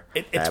 brother.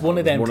 It's one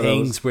of them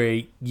things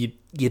where you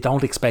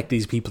don't expect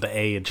these people to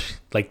age.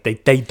 Like, they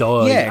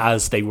die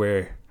as they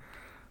were.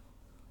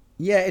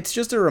 Yeah, it's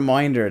just a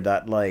reminder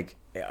that, like,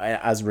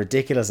 as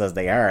ridiculous as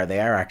they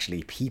are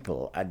actually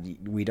people, and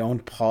we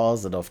don't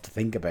pause enough to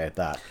think about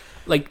that.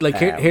 Like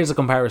here's a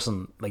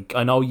comparison. Like,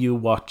 I know you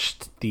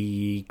watched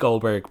the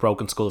Goldberg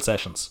Broken Skull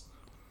sessions.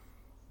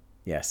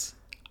 Yes.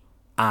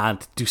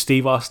 And do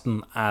Steve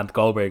Austin and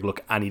Goldberg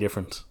look any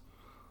different?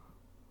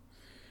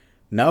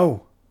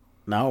 No.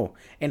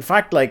 In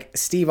fact, like,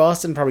 Steve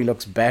Austin probably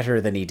looks better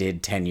than he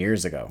did 10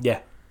 years ago. Yeah.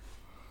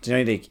 Do you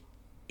know, like,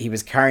 he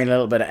was carrying a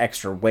little bit of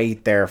extra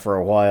weight there for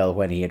a while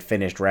when he had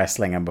finished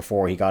wrestling and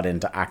before he got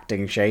into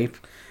acting shape.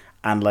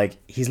 And, like,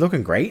 he's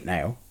looking great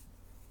now.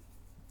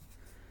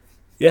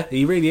 Yeah,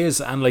 he really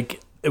is. And, like,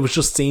 it was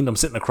just seeing them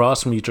sitting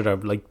across from each other.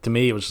 Like, to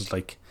me, it was just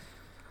like,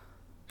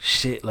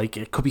 shit, like,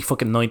 it could be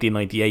fucking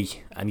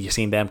 1998 and you've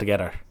seen them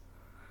together.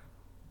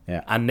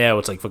 Yeah. And now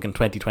it's like fucking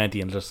 2020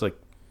 and just like,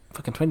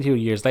 fucking 22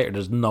 years later,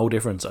 there's no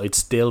difference. I'd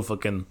still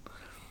fucking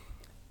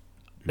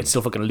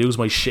lose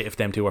my shit if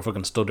them two were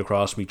fucking stood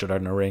across from each other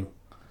in a ring.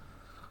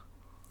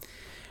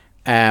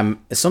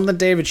 Something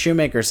David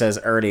Shoemaker says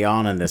early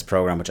on in this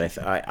program, which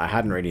I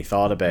hadn't really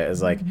thought about,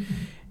 is like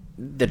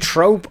the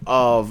trope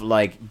of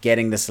like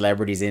getting the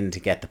celebrities in to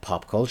get the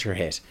pop culture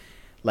hit.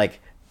 like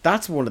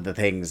that's one of the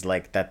things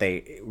like that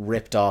they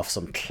ripped off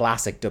some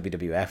classic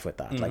WWF with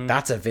that. Like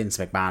that's a Vince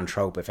McMahon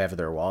trope if ever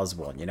there was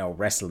one. You know,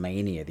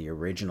 WrestleMania, the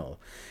original,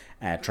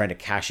 trying to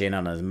cash in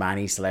on as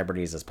many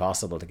celebrities as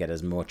possible to get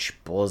as much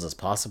buzz as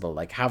possible.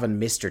 Like having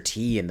Mr.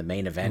 T in the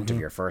main event of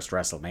your first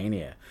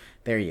WrestleMania.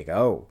 There you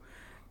go.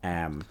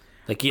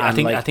 Like I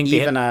think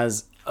even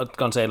as I was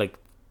gonna say, like,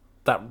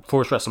 that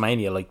first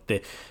WrestleMania, like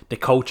the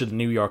coach of the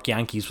New York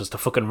Yankees was the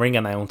fucking ring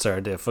announcer,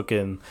 the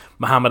fucking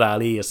Muhammad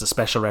Ali is the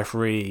special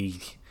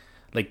referee,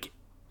 like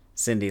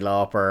Cyndi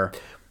Lauper.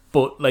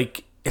 But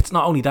like it's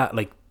not only that,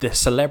 like the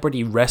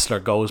celebrity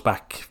wrestler goes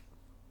back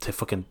to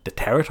fucking the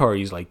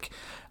territories. Like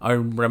I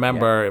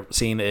remember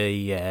seeing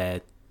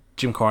a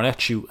Jim Cornette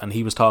shoot, and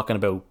he was talking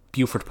about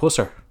Buford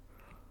Pusser,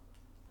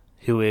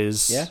 who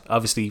is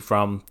obviously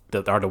from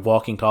the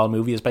Walking Tall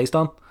movie is based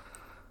on.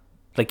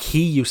 Like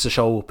he used to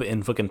show up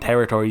in fucking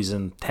territories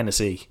in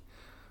Tennessee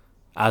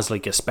as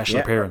like a special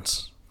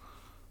appearance.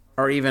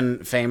 Or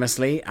even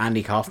famously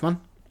Andy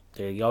Kaufman.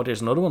 There you go,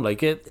 there's another one.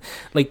 Like it,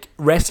 like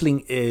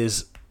wrestling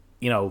is,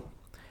 you know,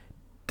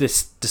 the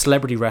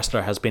celebrity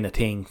wrestler has been a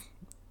thing,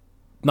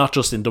 not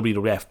just in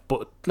WWF,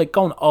 but like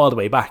going all the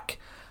way back.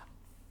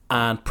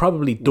 And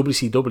probably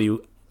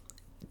WCW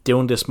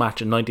doing this match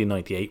in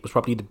 1998 was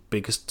probably the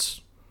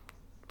biggest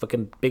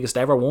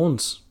ever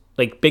ones.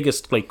 Like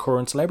biggest like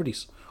current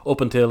celebrities up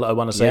until I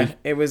want to say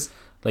it was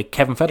like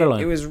Kevin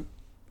Federline. It was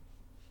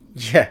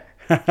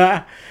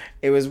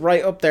it was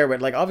right up there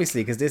with, like,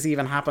 obviously because this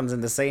even happens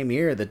in the same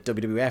year that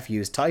WWF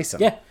used Tyson.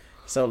 Yeah.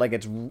 So like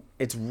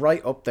it's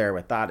right up there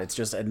with that. It's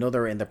just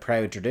another in the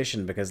proud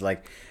tradition because,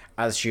 like,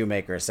 as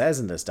Shoemaker says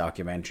in this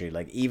documentary,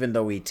 like even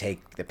though we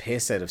take the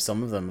piss out of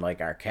some of them like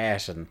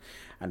Arquette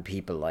and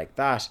people like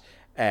that,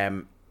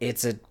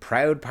 it's a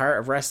proud part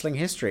of wrestling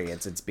history.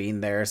 It's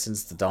been there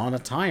since the dawn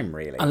of time,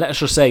 really. And let's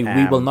just say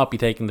we will not be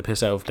taking the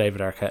piss out of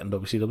David Arquette in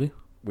WCW.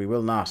 We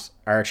will not.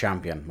 Our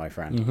champion, my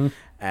friend.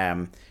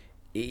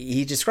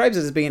 He describes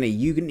it as being a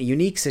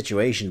unique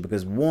situation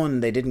because,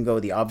 one, they didn't go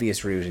the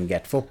obvious route and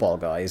get football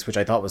guys, which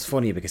I thought was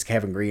funny because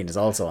Kevin Green is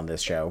also on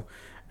this show,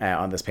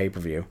 on this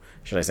pay-per-view,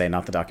 should I say,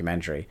 not the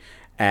documentary.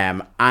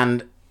 And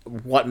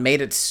what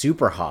made it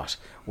super hot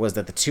was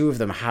that the two of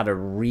them had a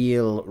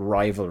real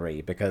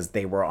rivalry because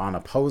they were on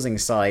opposing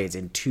sides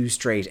in two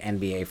straight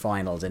NBA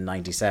finals in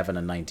 97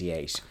 and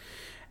 98.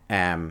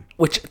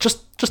 Which,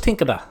 just think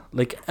of that.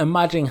 Like,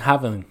 imagine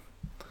having,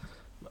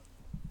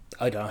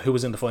 I don't know who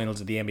was in the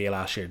finals of the NBA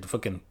last year.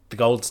 The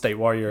Golden State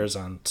Warriors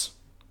and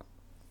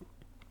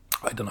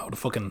I don't know,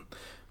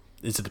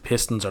 is it the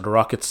Pistons or the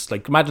Rockets?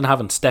 Like, imagine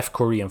having Steph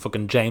Curry and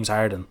fucking James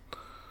Harden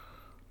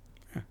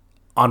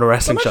on a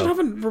wrestling show.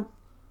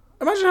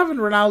 Imagine having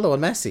Ronaldo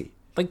and Messi.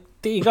 Like,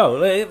 there you go.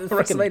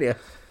 WrestleMania.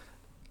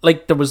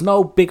 Like, there was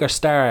no bigger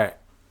star.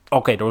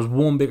 Okay, there was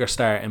one bigger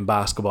star in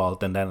basketball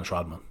than Dennis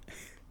Rodman.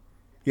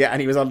 Yeah, and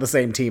he was on the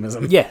same team as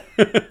him. Yeah.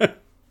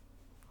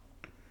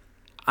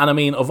 And I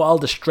mean, of all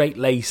the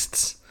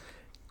straight-laced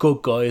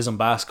good guys in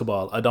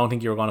basketball, I don't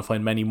think you're going to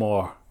find many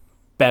more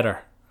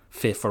better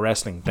fit for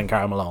wrestling than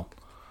Karl Malone.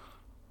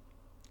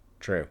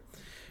 True.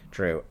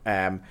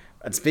 And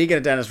speaking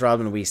of Dennis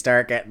Rodman, we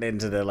start getting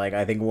into the, like,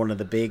 I think one of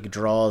the big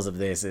draws of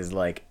this is,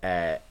 like,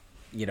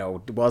 you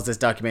know, was this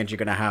documentary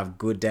going to have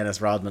good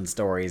Dennis Rodman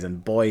stories?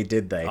 And boy,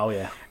 did they. Oh,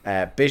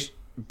 yeah.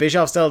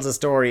 Bischoff tells a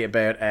story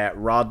about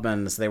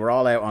Rodman. So they were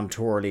all out on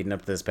tour leading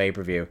up to this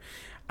pay-per-view.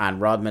 And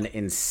Rodman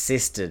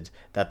insisted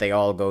that they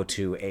all go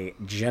to a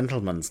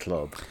gentleman's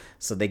club.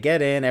 So they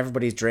get in,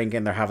 everybody's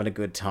drinking, they're having a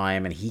good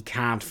time, and he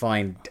can't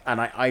find...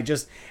 And I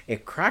just...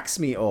 It cracks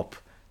me up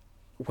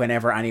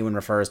whenever anyone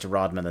refers to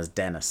Rodman as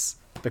Dennis.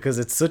 Because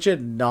it's such a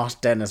not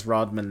Dennis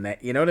Rodman...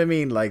 You know what I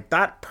mean? Like,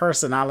 that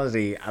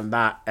personality and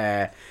that...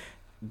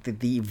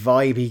 the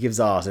vibe he gives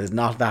off is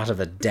not that of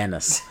a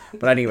Dennis.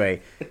 But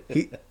anyway,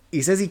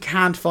 he says he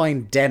can't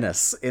find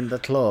Dennis in the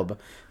club.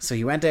 So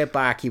he went out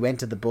back. He went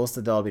to the bus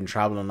that they'd all been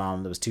traveling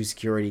on. There was two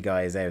security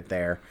guys out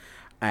there.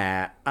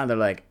 And they're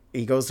like,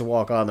 he goes to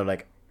walk on. They're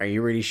like, are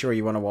you really sure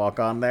you want to walk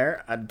on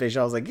there? And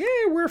Bischoff's like,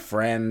 yeah, we're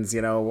friends,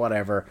 you know,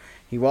 whatever.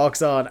 He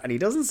walks on and he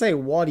doesn't say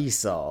what he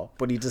saw,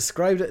 but he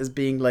described it as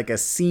being like a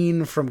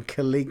scene from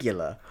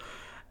Caligula.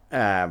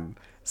 And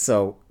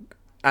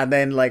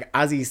then, like,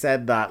 as he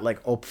said that, like,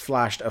 up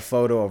flashed a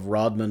photo of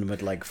Rodman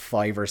with, like,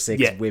 5 or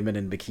 6 women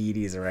in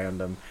bikinis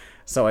around him.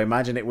 So I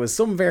imagine it was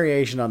some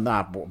variation on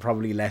that, but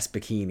probably less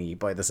bikini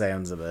by the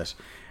sounds of it.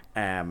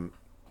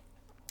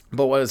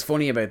 But what was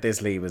funny about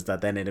this, Lee, was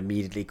that then it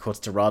immediately cuts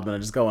to Rodman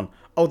and just going,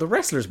 oh, the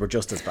wrestlers were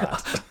just as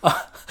bad.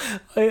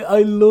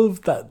 I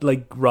love that,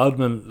 like,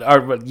 Rodman,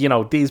 or, you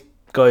know, these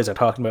guys are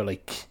talking about,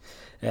 like,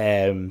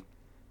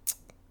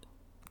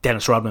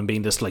 Dennis Rodman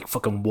being this, like,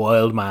 fucking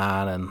wild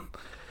man, and,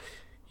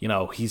 you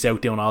know, he's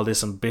out doing all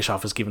this, and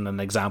Bischoff is giving an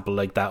example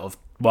like that of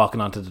walking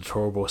onto the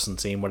tour bus and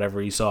seeing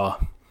whatever he saw.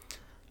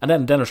 And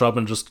then Dennis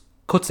Rodman just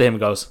cuts to him and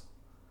goes,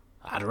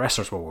 the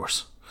wrestlers were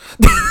worse.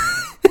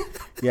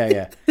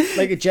 Yeah.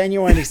 Like, it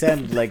genuinely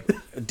sounded like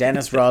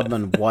Dennis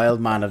Rodman, wild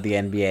man of the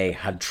NBA,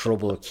 had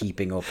trouble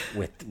keeping up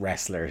with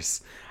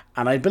wrestlers.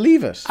 And I'd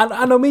believe it. And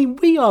I mean,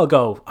 we all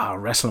go, oh,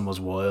 wrestling was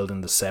wild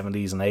in the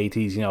 70s and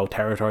 80s, you know,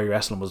 territory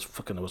wrestling was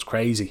fucking, it was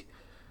crazy.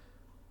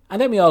 And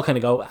then we all kind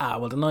of go,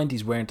 well, the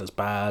 90s weren't as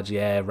bad,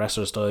 yeah,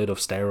 wrestlers died of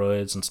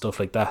steroids and stuff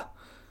like that.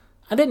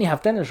 And then you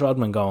have Dennis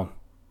Rodman going,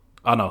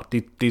 oh no,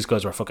 these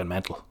guys were fucking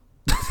mental.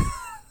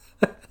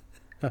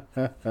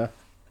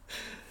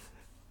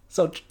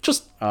 So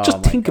just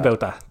think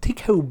about that. Think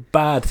how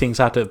bad things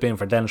had to have been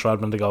for Dennis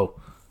Rodman to go,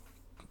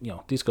 you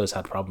know, these guys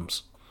had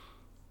problems.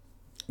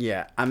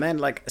 Yeah, and then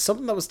like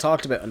something that was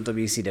talked about on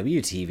WCW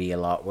TV a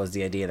lot was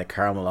the idea that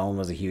Karl Malone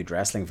was a huge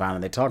wrestling fan,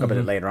 and they talk about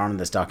it later on in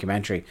this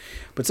documentary.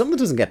 But something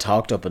that doesn't get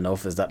talked up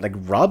enough is that like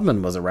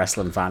Rodman was a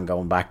wrestling fan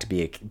going back to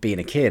being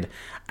a kid,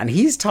 and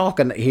he's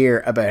talking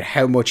here about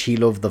how much he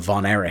loved the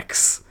Von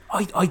Erichs.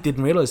 I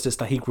didn't realize this,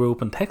 that he grew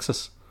up in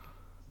Texas,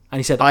 and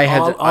he said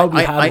all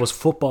we had was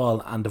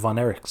football and the Von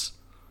Erichs.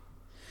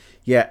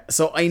 Yeah,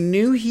 so I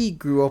knew he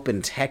grew up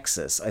in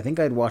Texas. I think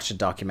I'd watched a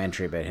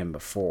documentary about him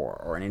before,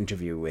 or an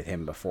interview with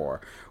him before,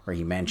 where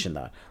he mentioned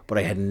that. But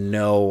I had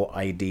no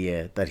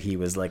idea that he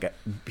was like a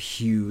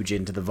huge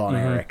into the Von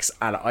Erichs,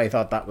 and I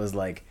thought that was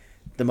like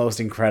the most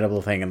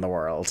incredible thing in the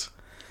world.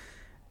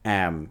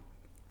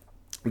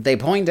 They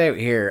point out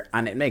here,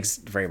 and it makes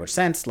very much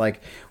sense,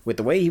 like with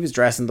the way he was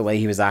dressing, the way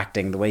he was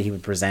acting, the way he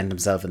would present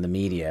himself in the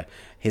media,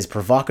 his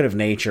provocative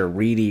nature,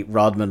 really,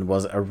 Rodman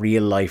was a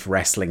real life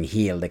wrestling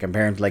heel. They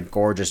compare him to like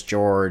Gorgeous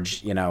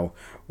George, you know,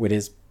 with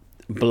his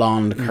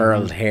blonde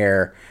curled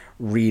hair,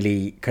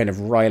 really kind of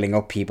riling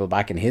up people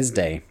back in his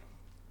day.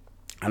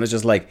 And it's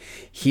just like,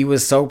 he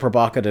was so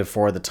provocative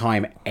for the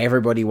time.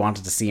 Everybody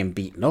wanted to see him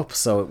beaten up,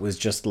 so it was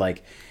just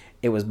like,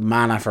 it was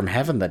manna from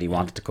heaven that he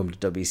wanted to come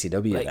to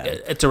WCW. Like,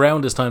 it's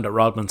around this time that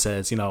Rodman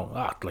says, you know,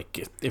 like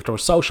if there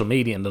was social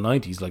media in the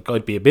 90s, like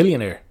I'd be a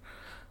billionaire.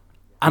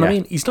 And I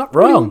mean, he's not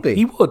wrong.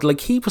 He would.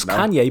 Like, he was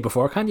Kanye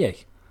before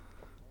Kanye.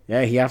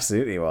 Yeah, he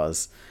absolutely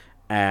was.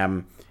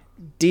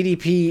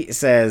 DDP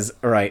says,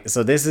 right,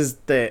 so this is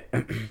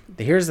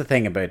here's the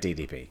thing about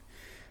DDP.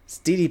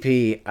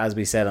 DDP, as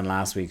we said on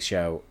last week's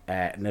show,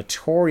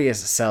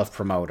 notorious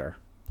self-promoter.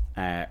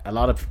 A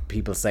lot of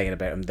people say it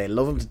about him. They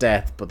love him to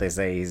death, but they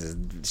say he's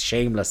a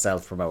shameless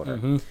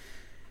self-promoter.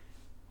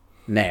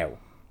 Now,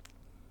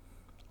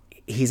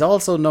 he's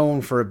also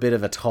known for a bit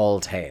of a tall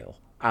tale,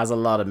 as a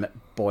lot of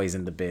boys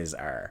in the biz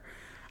are.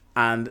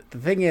 And the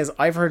thing is,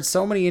 I've heard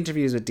so many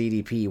interviews with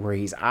DDP where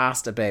he's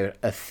asked about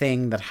a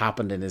thing that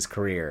happened in his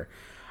career,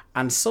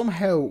 and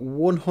somehow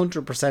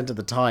 100% of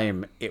the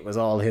time it was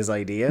all his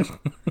idea.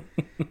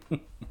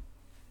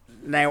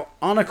 Now,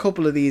 on a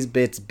couple of these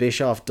bits,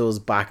 Bischoff does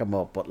back him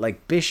up, but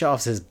like,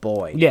 Bischoff's his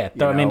boy. Yeah,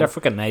 I mean, they're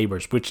freaking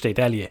neighbours, which they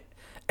tell you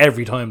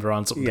every time they're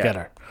on something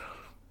together.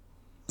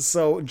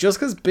 So, just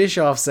because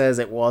Bischoff says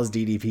it was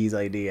DDP's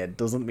idea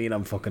doesn't mean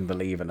I'm fucking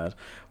believing it.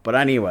 But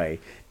anyway,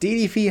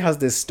 DDP has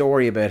this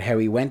story about how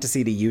he went to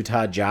see the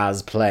Utah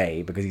Jazz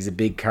play because he's a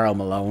big Karl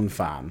Malone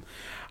fan.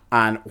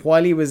 And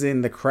while he was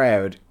in the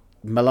crowd,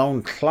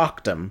 Malone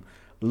clocked him,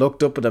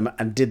 looked up at him,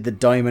 and did the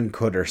diamond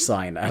cutter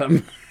sign at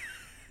him.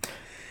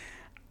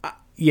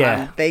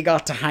 Yeah. And they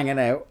got to hanging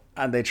out,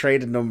 and they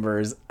traded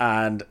numbers,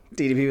 and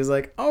DDP was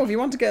like, oh, if you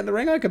want to get in the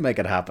ring, I can make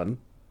it happen.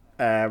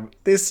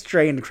 This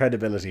strained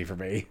credibility for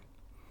me.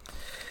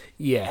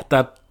 Yeah,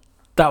 that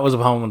was a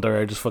moment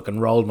where I just fucking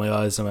rolled my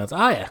eyes and went,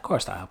 yeah, of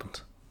course that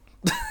happened.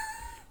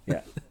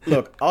 Yeah.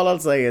 Look, all I'll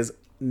say is,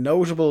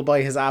 notable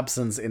by his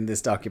absence in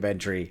this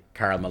documentary,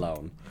 Karl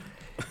Malone.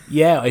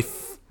 Yeah, I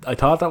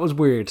thought that was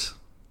weird.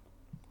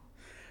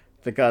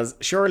 Because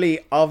surely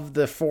of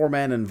the four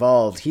men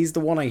involved, he's the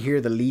one I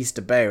hear the least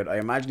about. I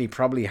imagine he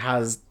probably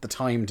has the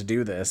time to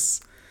do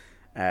this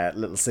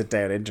little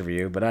sit-down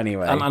interview. But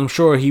anyway. And I'm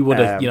sure he would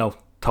have,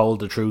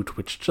 told the truth,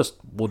 which just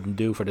wouldn't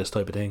do for this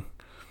type of thing.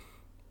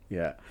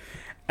 Yeah.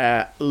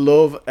 I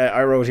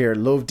wrote here,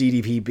 love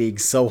DDP being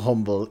so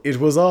humble.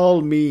 It was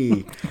all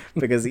me.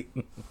 Because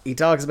he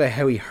talks about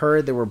how he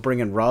heard they were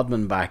bringing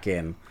Rodman back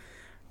in.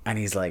 And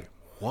he's like,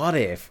 what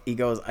if? He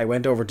goes, I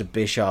went over to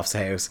Bischoff's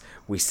house.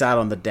 We sat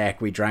on the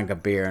deck. We drank a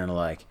beer. And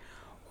like,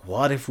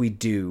 what if we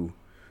do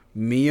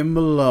me and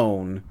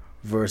Malone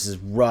versus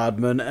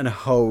Rodman and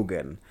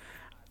Hogan?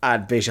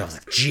 And Bischoff's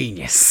like,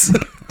 genius.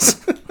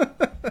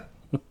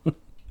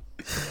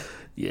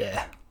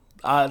 Yeah.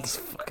 It's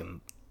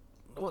fucking...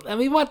 I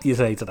mean, what do you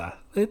say to that?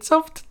 It's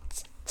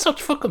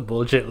such fucking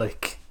bullshit,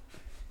 like...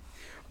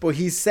 But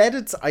he said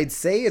it's... I'd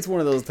say it's one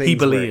of those things he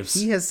believes.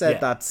 He has said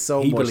that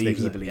so much that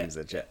he believes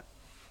it, yeah.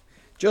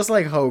 Just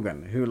like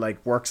Hogan, who like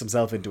works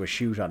himself into a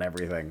shoot on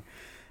everything.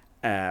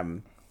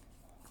 And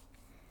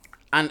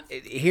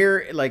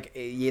here, like,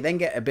 you then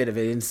get a bit of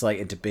an insight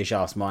into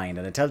Bischoff's mind,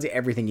 and it tells you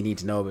everything you need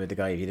to know about the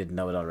guy if you didn't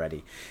know it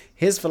already.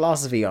 His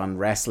philosophy on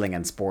wrestling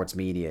and sports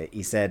media,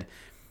 he said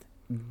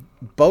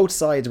both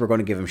sides were going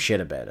to give him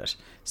shit about it.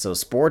 So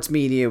sports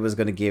media was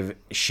going to give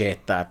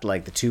shit that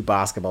like the two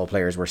basketball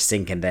players were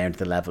sinking down to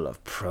the level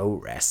of pro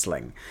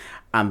wrestling,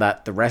 and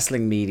that the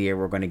wrestling media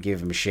were going to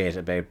give him shit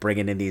about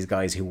bringing in these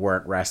guys who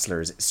weren't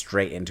wrestlers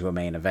straight into a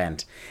main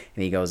event.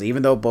 And he goes,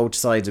 even though both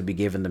sides would be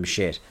giving them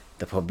shit,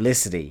 the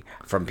publicity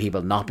from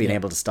people not being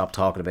able to stop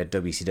talking about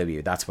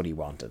WCW. That's what he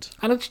wanted.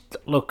 And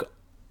look,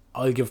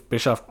 I'll give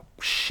Bischoff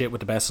shit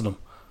with the best of them.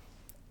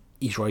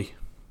 He's right.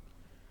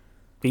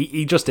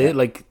 He just did.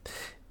 Like,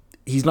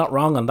 he's not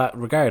wrong on that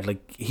regard.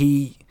 Like,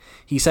 he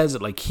says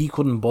it like he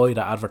couldn't buy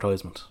that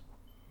advertisement.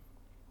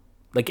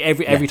 Like,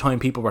 every time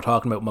people were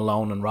talking about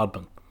Malone and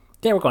Rodman,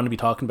 they were going to be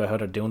talking about how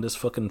they're doing this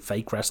fucking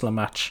fake wrestling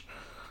match,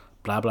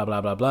 blah, blah,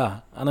 blah, blah,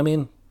 blah. And I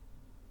mean,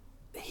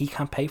 he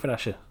can't pay for that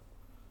shit.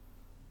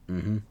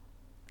 Mm-hmm.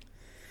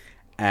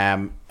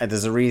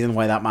 There's a reason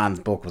why that man's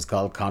book was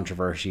called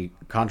Controversy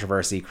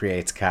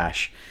Creates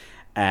Cash.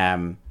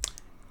 One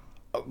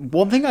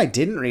thing I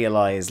didn't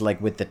realize,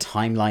 like, with the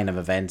timeline of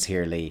events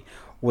here, Lee,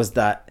 was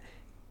that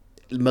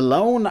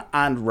Malone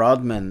and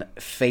Rodman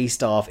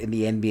faced off in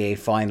the NBA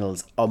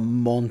Finals a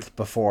month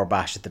before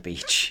Bash at the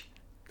Beach.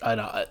 I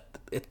know.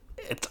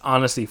 It's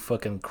honestly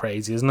fucking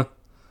crazy, isn't it?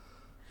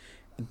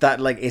 That,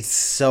 like, it's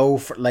so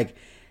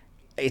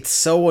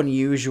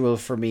unusual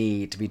for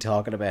me to be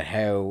talking about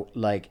how,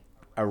 like,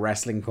 a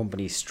wrestling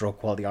company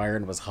struck while the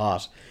iron was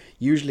hot.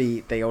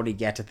 Usually they only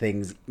get to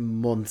things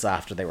months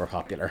after they were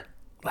popular.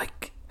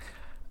 Like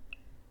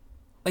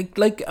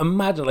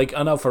imagine, like,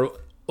 I know for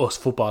us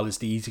football is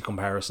the easy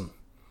comparison,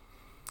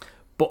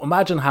 but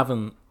imagine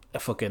having a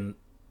fucking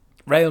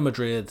Real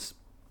Madrid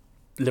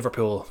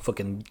Liverpool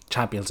fucking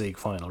Champions League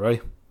final,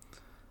 right?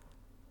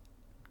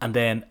 And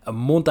then a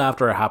month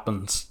after it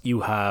happens,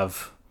 you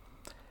have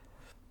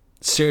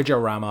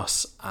Sergio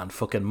Ramos and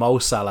fucking Mo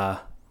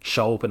Salah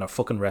show up in a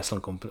fucking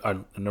wrestling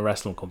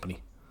company.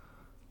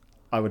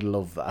 I would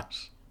love that.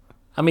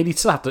 I mean, he'd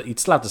still have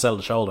to sell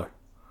the shoulder.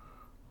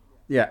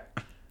 Yeah.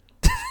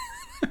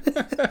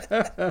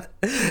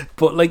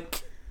 But,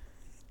 like,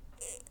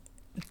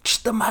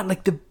 just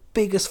like the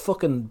biggest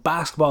fucking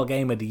basketball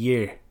game of the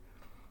year,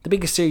 the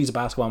biggest series of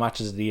basketball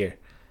matches of the year,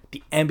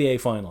 the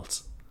NBA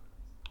Finals,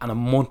 and a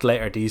month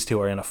later these two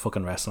are in a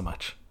fucking wrestling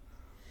match.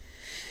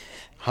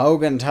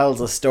 Hogan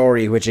tells a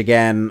story, which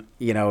again,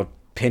 you know,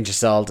 pinch of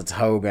salt, it's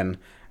Hogan,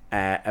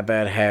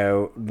 about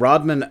how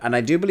Rodman, and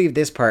I do believe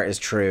this part is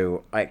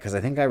true, because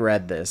I think I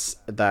read this,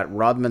 that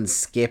Rodman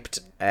skipped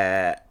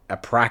a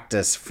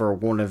practice for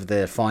one of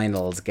the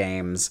finals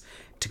games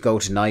to go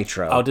to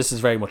Nitro. Oh, this is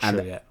very much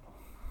true, yeah.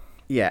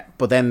 Yeah,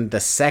 but then the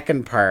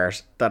second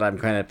part that I'm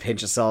kind of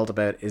pinch of salt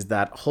about is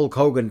that Hulk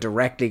Hogan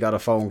directly got a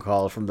phone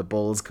call from the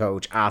Bulls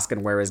coach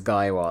asking where his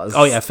guy was.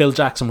 Oh yeah, Phil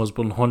Jackson was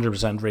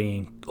 100%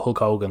 ringing Hulk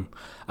Hogan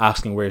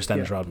asking where's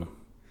Dennis Rodman.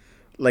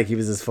 Like he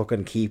was his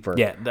fucking keeper,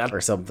 yeah,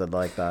 or something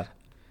like that.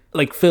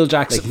 Like Phil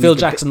Jackson. Like Phil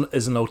Jackson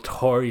is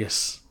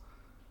notorious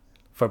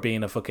for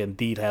being a fucking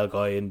detail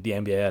guy in the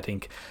NBA, I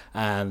think.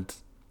 And,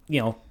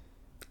 you know,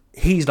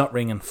 he's not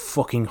ringing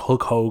fucking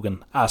Hulk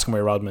Hogan asking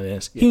where Rodman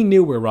is. Yeah. He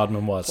knew where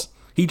Rodman was.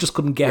 He just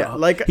couldn't get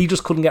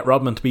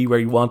Rodman to be where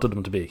he wanted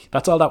him to be.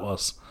 That's all that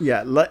was.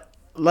 Yeah,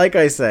 like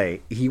I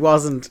say, he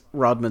wasn't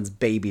Rodman's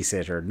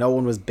babysitter. No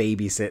one was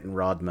babysitting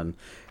Rodman.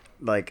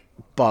 Like,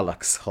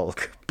 bollocks,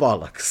 Hulk.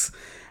 Bollocks.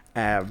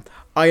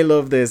 I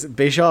love this.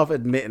 Bischoff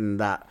admitting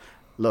that,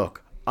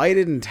 look, I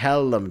didn't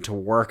tell them to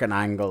work an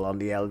angle on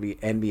the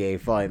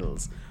NBA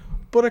Finals,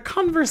 but a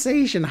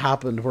conversation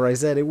happened where I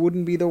said it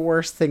wouldn't be the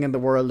worst thing in the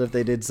world if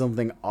they did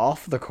something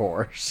off the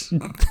court.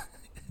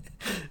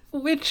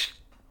 Which,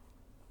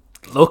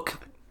 look,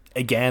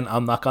 again,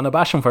 I'm not going to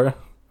bash him for it.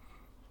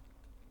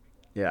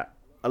 Yeah.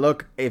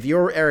 Look, if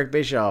you're Eric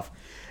Bischoff,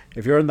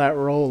 if you're in that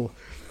role,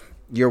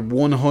 you're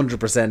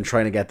 100%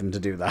 trying to get them to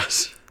do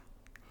that.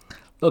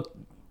 Look,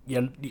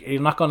 you're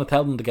not going to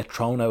tell them to get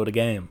thrown out of the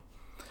game.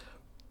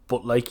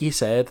 But like you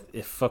said,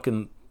 if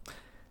fucking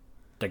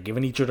they're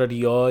giving each other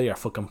the eye or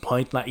fucking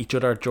pointing at each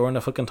other during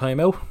the fucking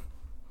timeout,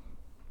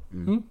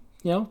 you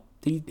know,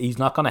 he's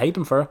not going to hate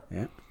them for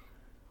it.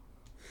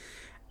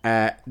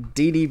 Yeah.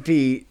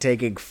 DDP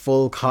taking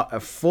full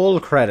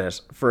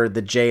credit for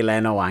the Jay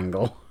Leno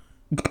angle.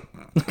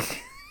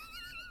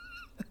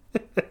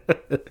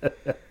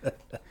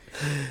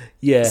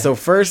 Yeah. So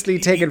firstly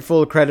taking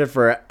full credit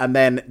for it, and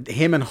then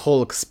him and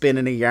Hulk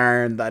spinning a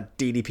yarn that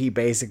DDP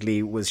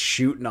basically was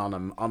shooting on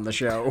him on the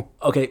show.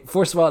 Okay,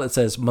 first of all, it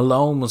says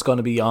Malone was going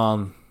to be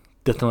on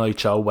the Tonight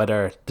Show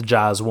whether the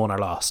Jazz won or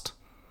lost.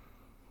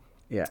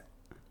 Yeah.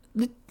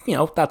 You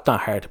know, that's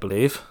not hard to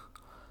believe.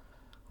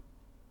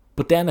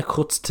 But then it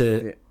cuts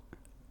to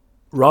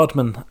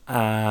Rodman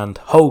and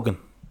Hogan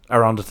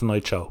are on the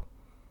Tonight Show.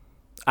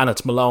 And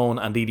it's Malone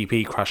and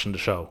DDP crashing the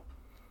show.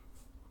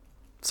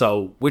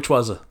 So, which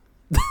was it?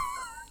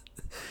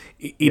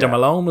 Either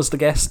Malone was the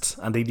guest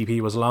and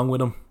DDP was along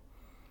with him,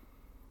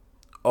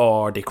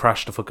 or they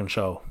crashed the fucking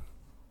show.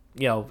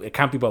 You know, it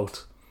can't be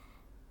both.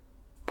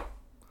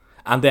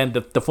 And then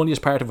the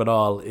funniest part of it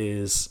all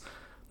is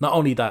not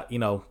only that, you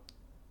know,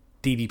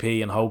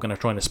 DDP and Hogan are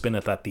trying to spin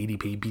it that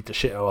DDP beat the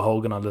shit out of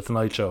Hogan on the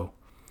Tonight Show.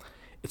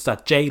 It's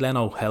that Jay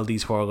Leno held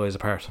these four guys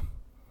apart.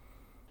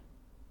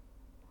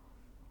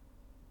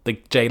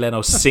 Like, Jay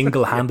Leno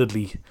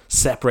single-handedly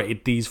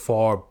separated these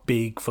four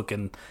big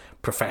fucking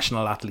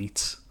professional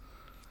athletes.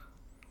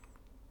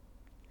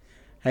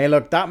 Hey,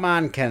 look, that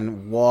man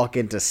can walk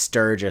into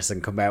Sturgis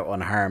and come out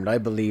unharmed. I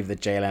believe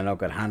that Jay Leno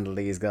could handle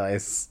these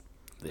guys.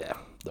 Yeah,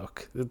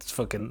 look, it's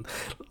fucking...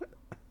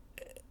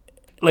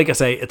 Like I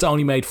say, it's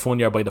only made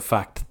funnier by the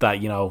fact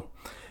that, you know,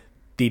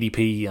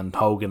 DDP and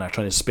Hogan are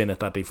trying to spin it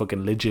that they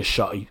fucking legit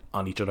shot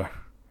on each other.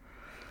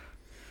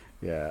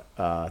 Yeah,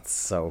 it's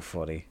so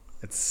funny.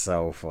 It's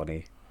so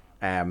funny.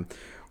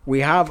 We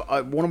have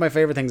one of my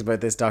favorite things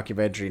about this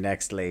documentary,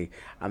 nextly,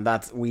 and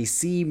that's we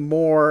see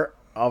more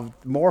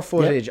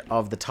footage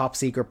of the top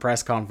secret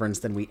press conference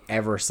than we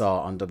ever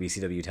saw on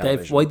WCW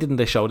television. Dave, why didn't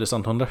they show this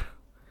on Thunder?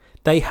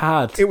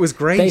 It was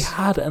great. They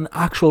had an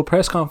actual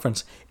press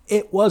conference.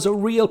 It was a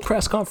real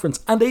press conference,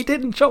 and they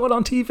didn't show it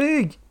on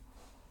TV.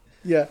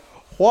 Yeah,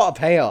 what a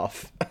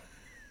payoff.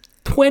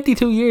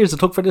 22 years it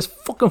took for this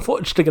fucking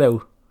footage to get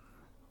out.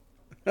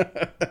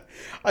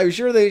 I'm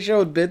sure they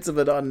showed bits of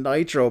it on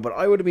Nitro, but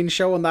I would have been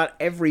showing that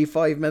every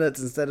 5 minutes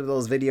instead of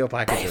those video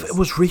packages. Dave, it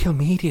was real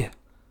media.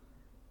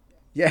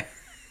 Yeah.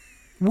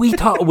 We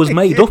thought it was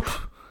made up.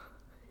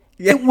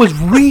 Yeah. It was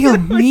real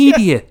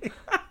media.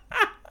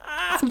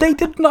 And they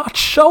did not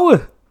show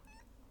it.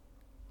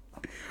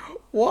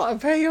 What a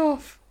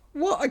payoff.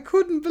 What? I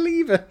couldn't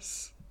believe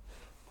it.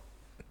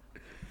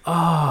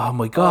 Oh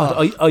my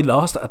God. I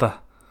lost it at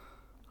that.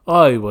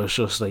 I was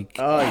just like...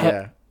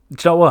 yeah. Do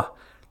you know what?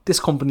 This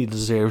company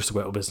deserves to go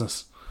out of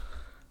business.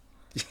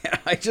 Yeah,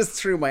 I just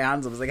threw my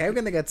hands up. I was like, how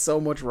can they get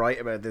so much right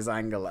about this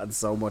angle and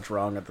so much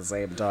wrong at the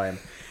same time?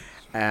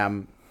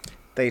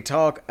 They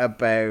talk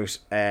about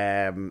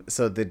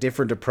so the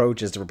different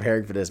approaches to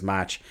preparing for this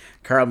match.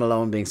 Karl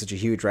Malone being such a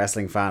huge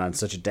wrestling fan and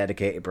such a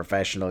dedicated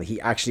professional, he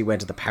actually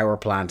went to the power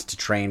plant to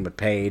train with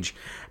Paige,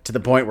 to the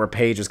point where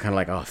Paige was kind of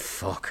like, oh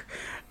fuck.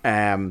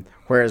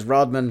 Whereas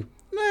Rodman,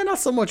 not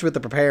so much with the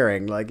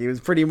preparing. Like, he was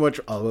pretty much,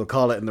 we'll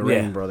call it in the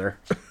ring, brother.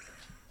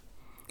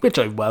 Which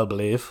I well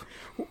believe.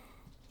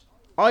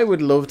 I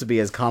would love to be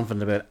as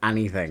confident about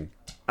anything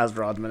as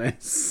Rodman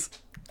is.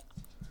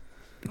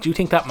 Do you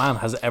think that man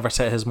has ever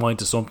set his mind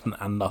to something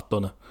and not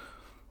done it?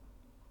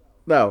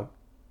 No.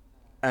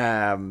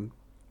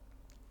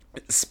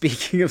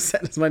 Speaking of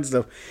setting his mind to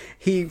stuff,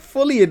 he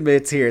fully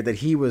admits here that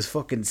he was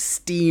fucking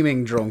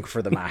steaming drunk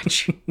for the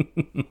match.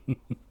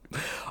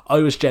 I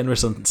was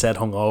generous and said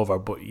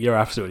hungover, but you're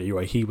absolutely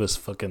right. He was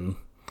fucking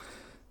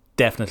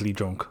definitely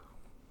drunk.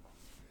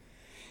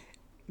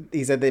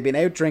 He said they'd been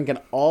out drinking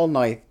all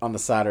night on the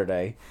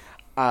Saturday,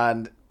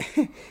 and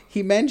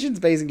he mentions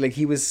basically like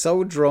he was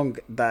so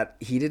drunk that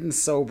he didn't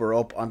sober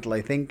up until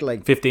I think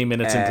like 15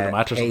 minutes into the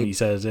match or something. He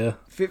says,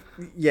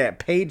 yeah,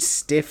 Paige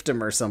stiffed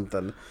him or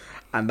something,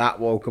 and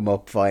that woke him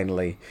up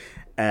finally.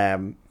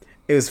 It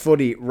was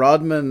funny.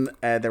 Rodman,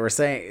 they were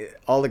saying,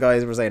 all the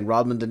guys were saying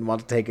Rodman didn't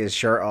want to take his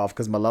shirt off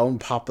because Malone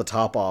popped the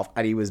top off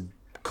and he was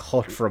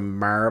cut from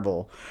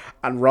marble.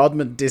 And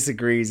Rodman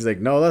disagrees. He's like,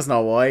 no, that's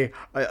not why.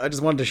 I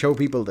just wanted to show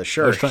people the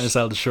shirt. I was trying to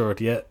sell the shirt,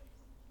 yeah.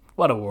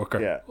 What a worker.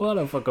 Yeah. What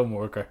a fucking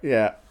worker.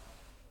 Yeah.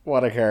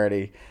 What a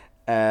cardy.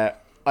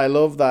 I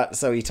love that.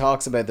 So he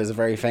talks about, there's a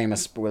very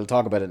famous, we'll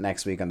talk about it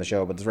next week on the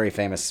show, but there's a very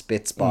famous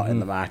spit spot in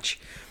the match.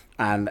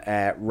 And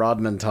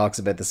Rodman talks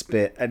about the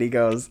spit and he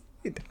goes,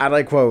 and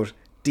I quote,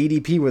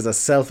 DDP was a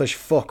selfish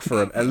fuck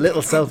for a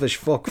little selfish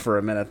fuck for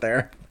a minute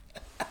there.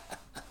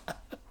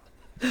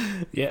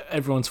 Yeah,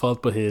 everyone's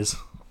fault but his.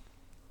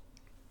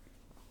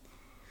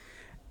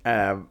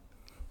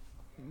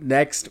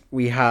 Next,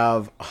 we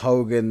have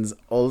Hogan's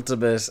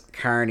ultimate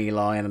Carney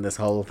line in this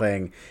whole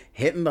thing,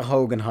 hitting the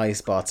Hogan high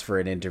spots for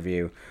an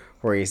interview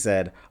where he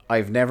said,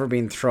 I've never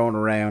been thrown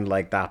around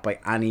like that by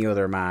any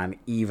other man,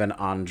 even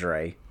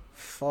Andre.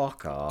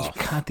 Fuck off.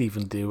 You can't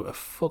even do a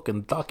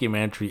fucking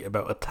documentary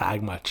about a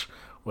tag match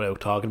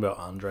without talking about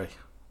Andre.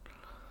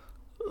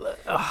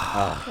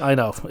 I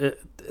know.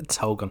 It's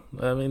Hogan.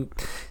 I mean,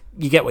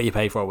 you get what you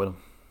pay for with him.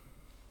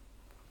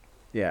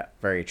 Yeah,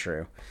 very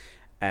true.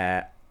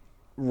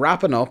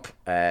 Wrapping up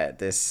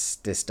this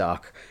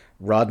doc,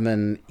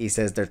 Rodman, he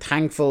says they're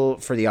thankful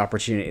for the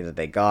opportunity that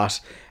they got.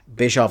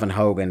 Bischoff and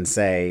Hogan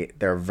say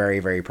they're very,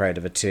 very proud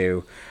of it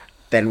too.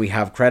 Then we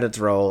have credits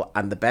roll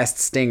and the best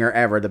stinger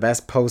ever, the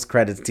best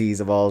post-credits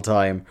tease of all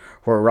time,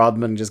 where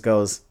Rodman just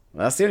goes,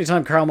 well, that's the only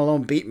time Karl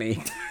Malone beat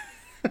me.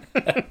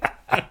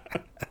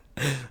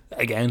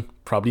 Again,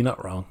 probably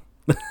not wrong.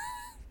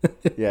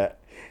 Yeah,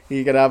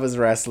 he could have his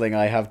wrestling.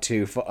 I have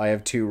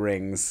two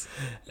rings.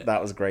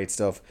 That was great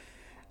stuff.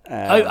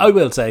 I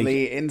will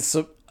say,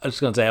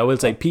 I will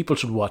say people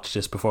should watch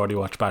this before they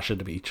watch Bash at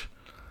the Beach.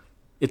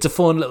 It's a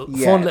fun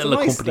little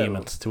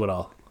accompaniment to it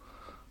all.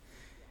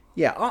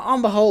 Yeah,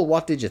 on the whole,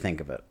 what did you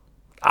think of it?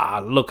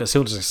 Look, as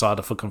soon as I saw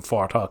the fucking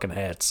four talking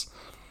heads,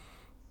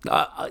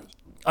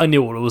 I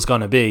knew what it was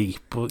going to be,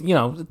 but you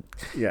know,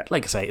 yeah,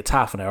 like I say, it's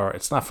half an hour.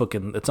 It's not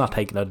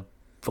taking a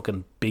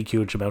fucking big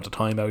huge amount of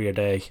time out of your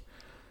day.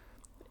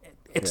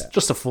 It's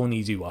just a fun,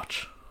 easy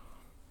watch.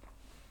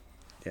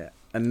 Yeah,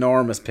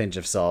 enormous pinch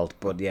of salt,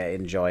 but yeah,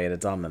 enjoy it.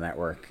 It's on the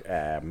network,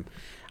 and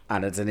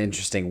it's an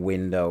interesting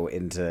window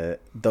into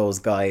those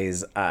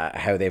guys,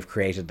 how they've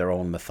created their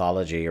own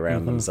mythology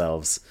around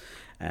themselves,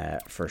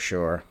 for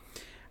sure.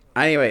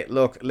 Anyway,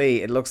 look,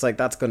 Lee, it looks like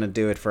that's going to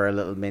do it for a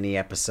little mini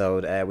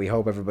episode. We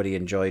hope everybody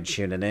enjoyed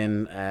tuning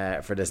in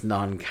for this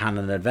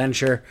non-canon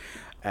adventure.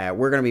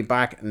 We're going to be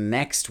back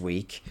next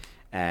week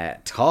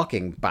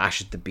talking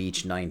Bash at the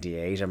Beach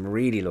 98. I'm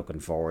really looking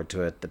forward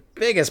to it. The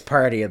biggest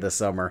party of the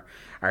summer.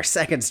 Our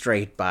second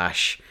straight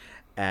bash.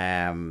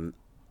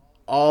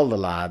 All the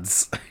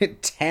lads.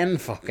 10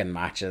 fucking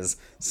matches.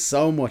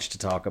 So much to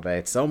talk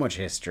about. So much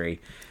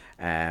history.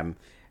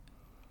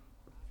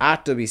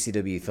 At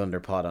WCW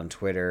Thunderpod on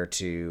Twitter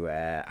to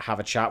have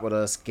a chat with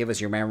us. Give us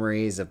your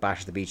memories of Bash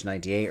at the Beach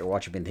 98 or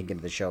what you've been thinking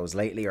of the shows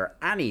lately or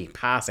any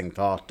passing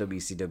thought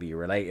WCW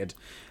related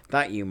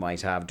that you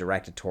might have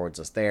directed towards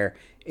us there.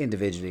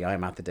 Individually,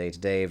 I'm at the Day to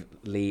Dave.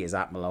 Lee is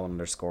at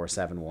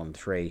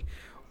Malone_713.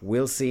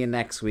 We'll see you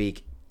next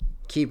week.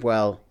 Keep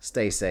well.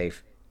 Stay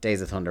safe.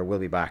 Days of Thunder will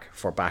be back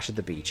for Bash at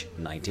the Beach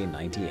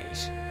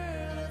 1998.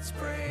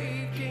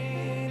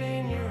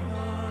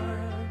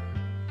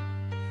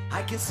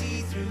 I can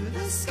see through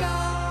the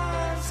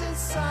scars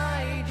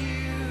inside you.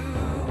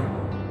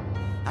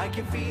 I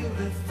can feel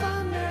the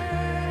thunder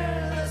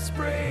that's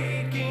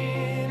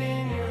breaking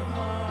in your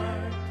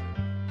heart.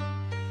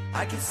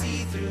 I can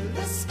see through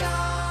the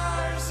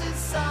scars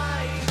inside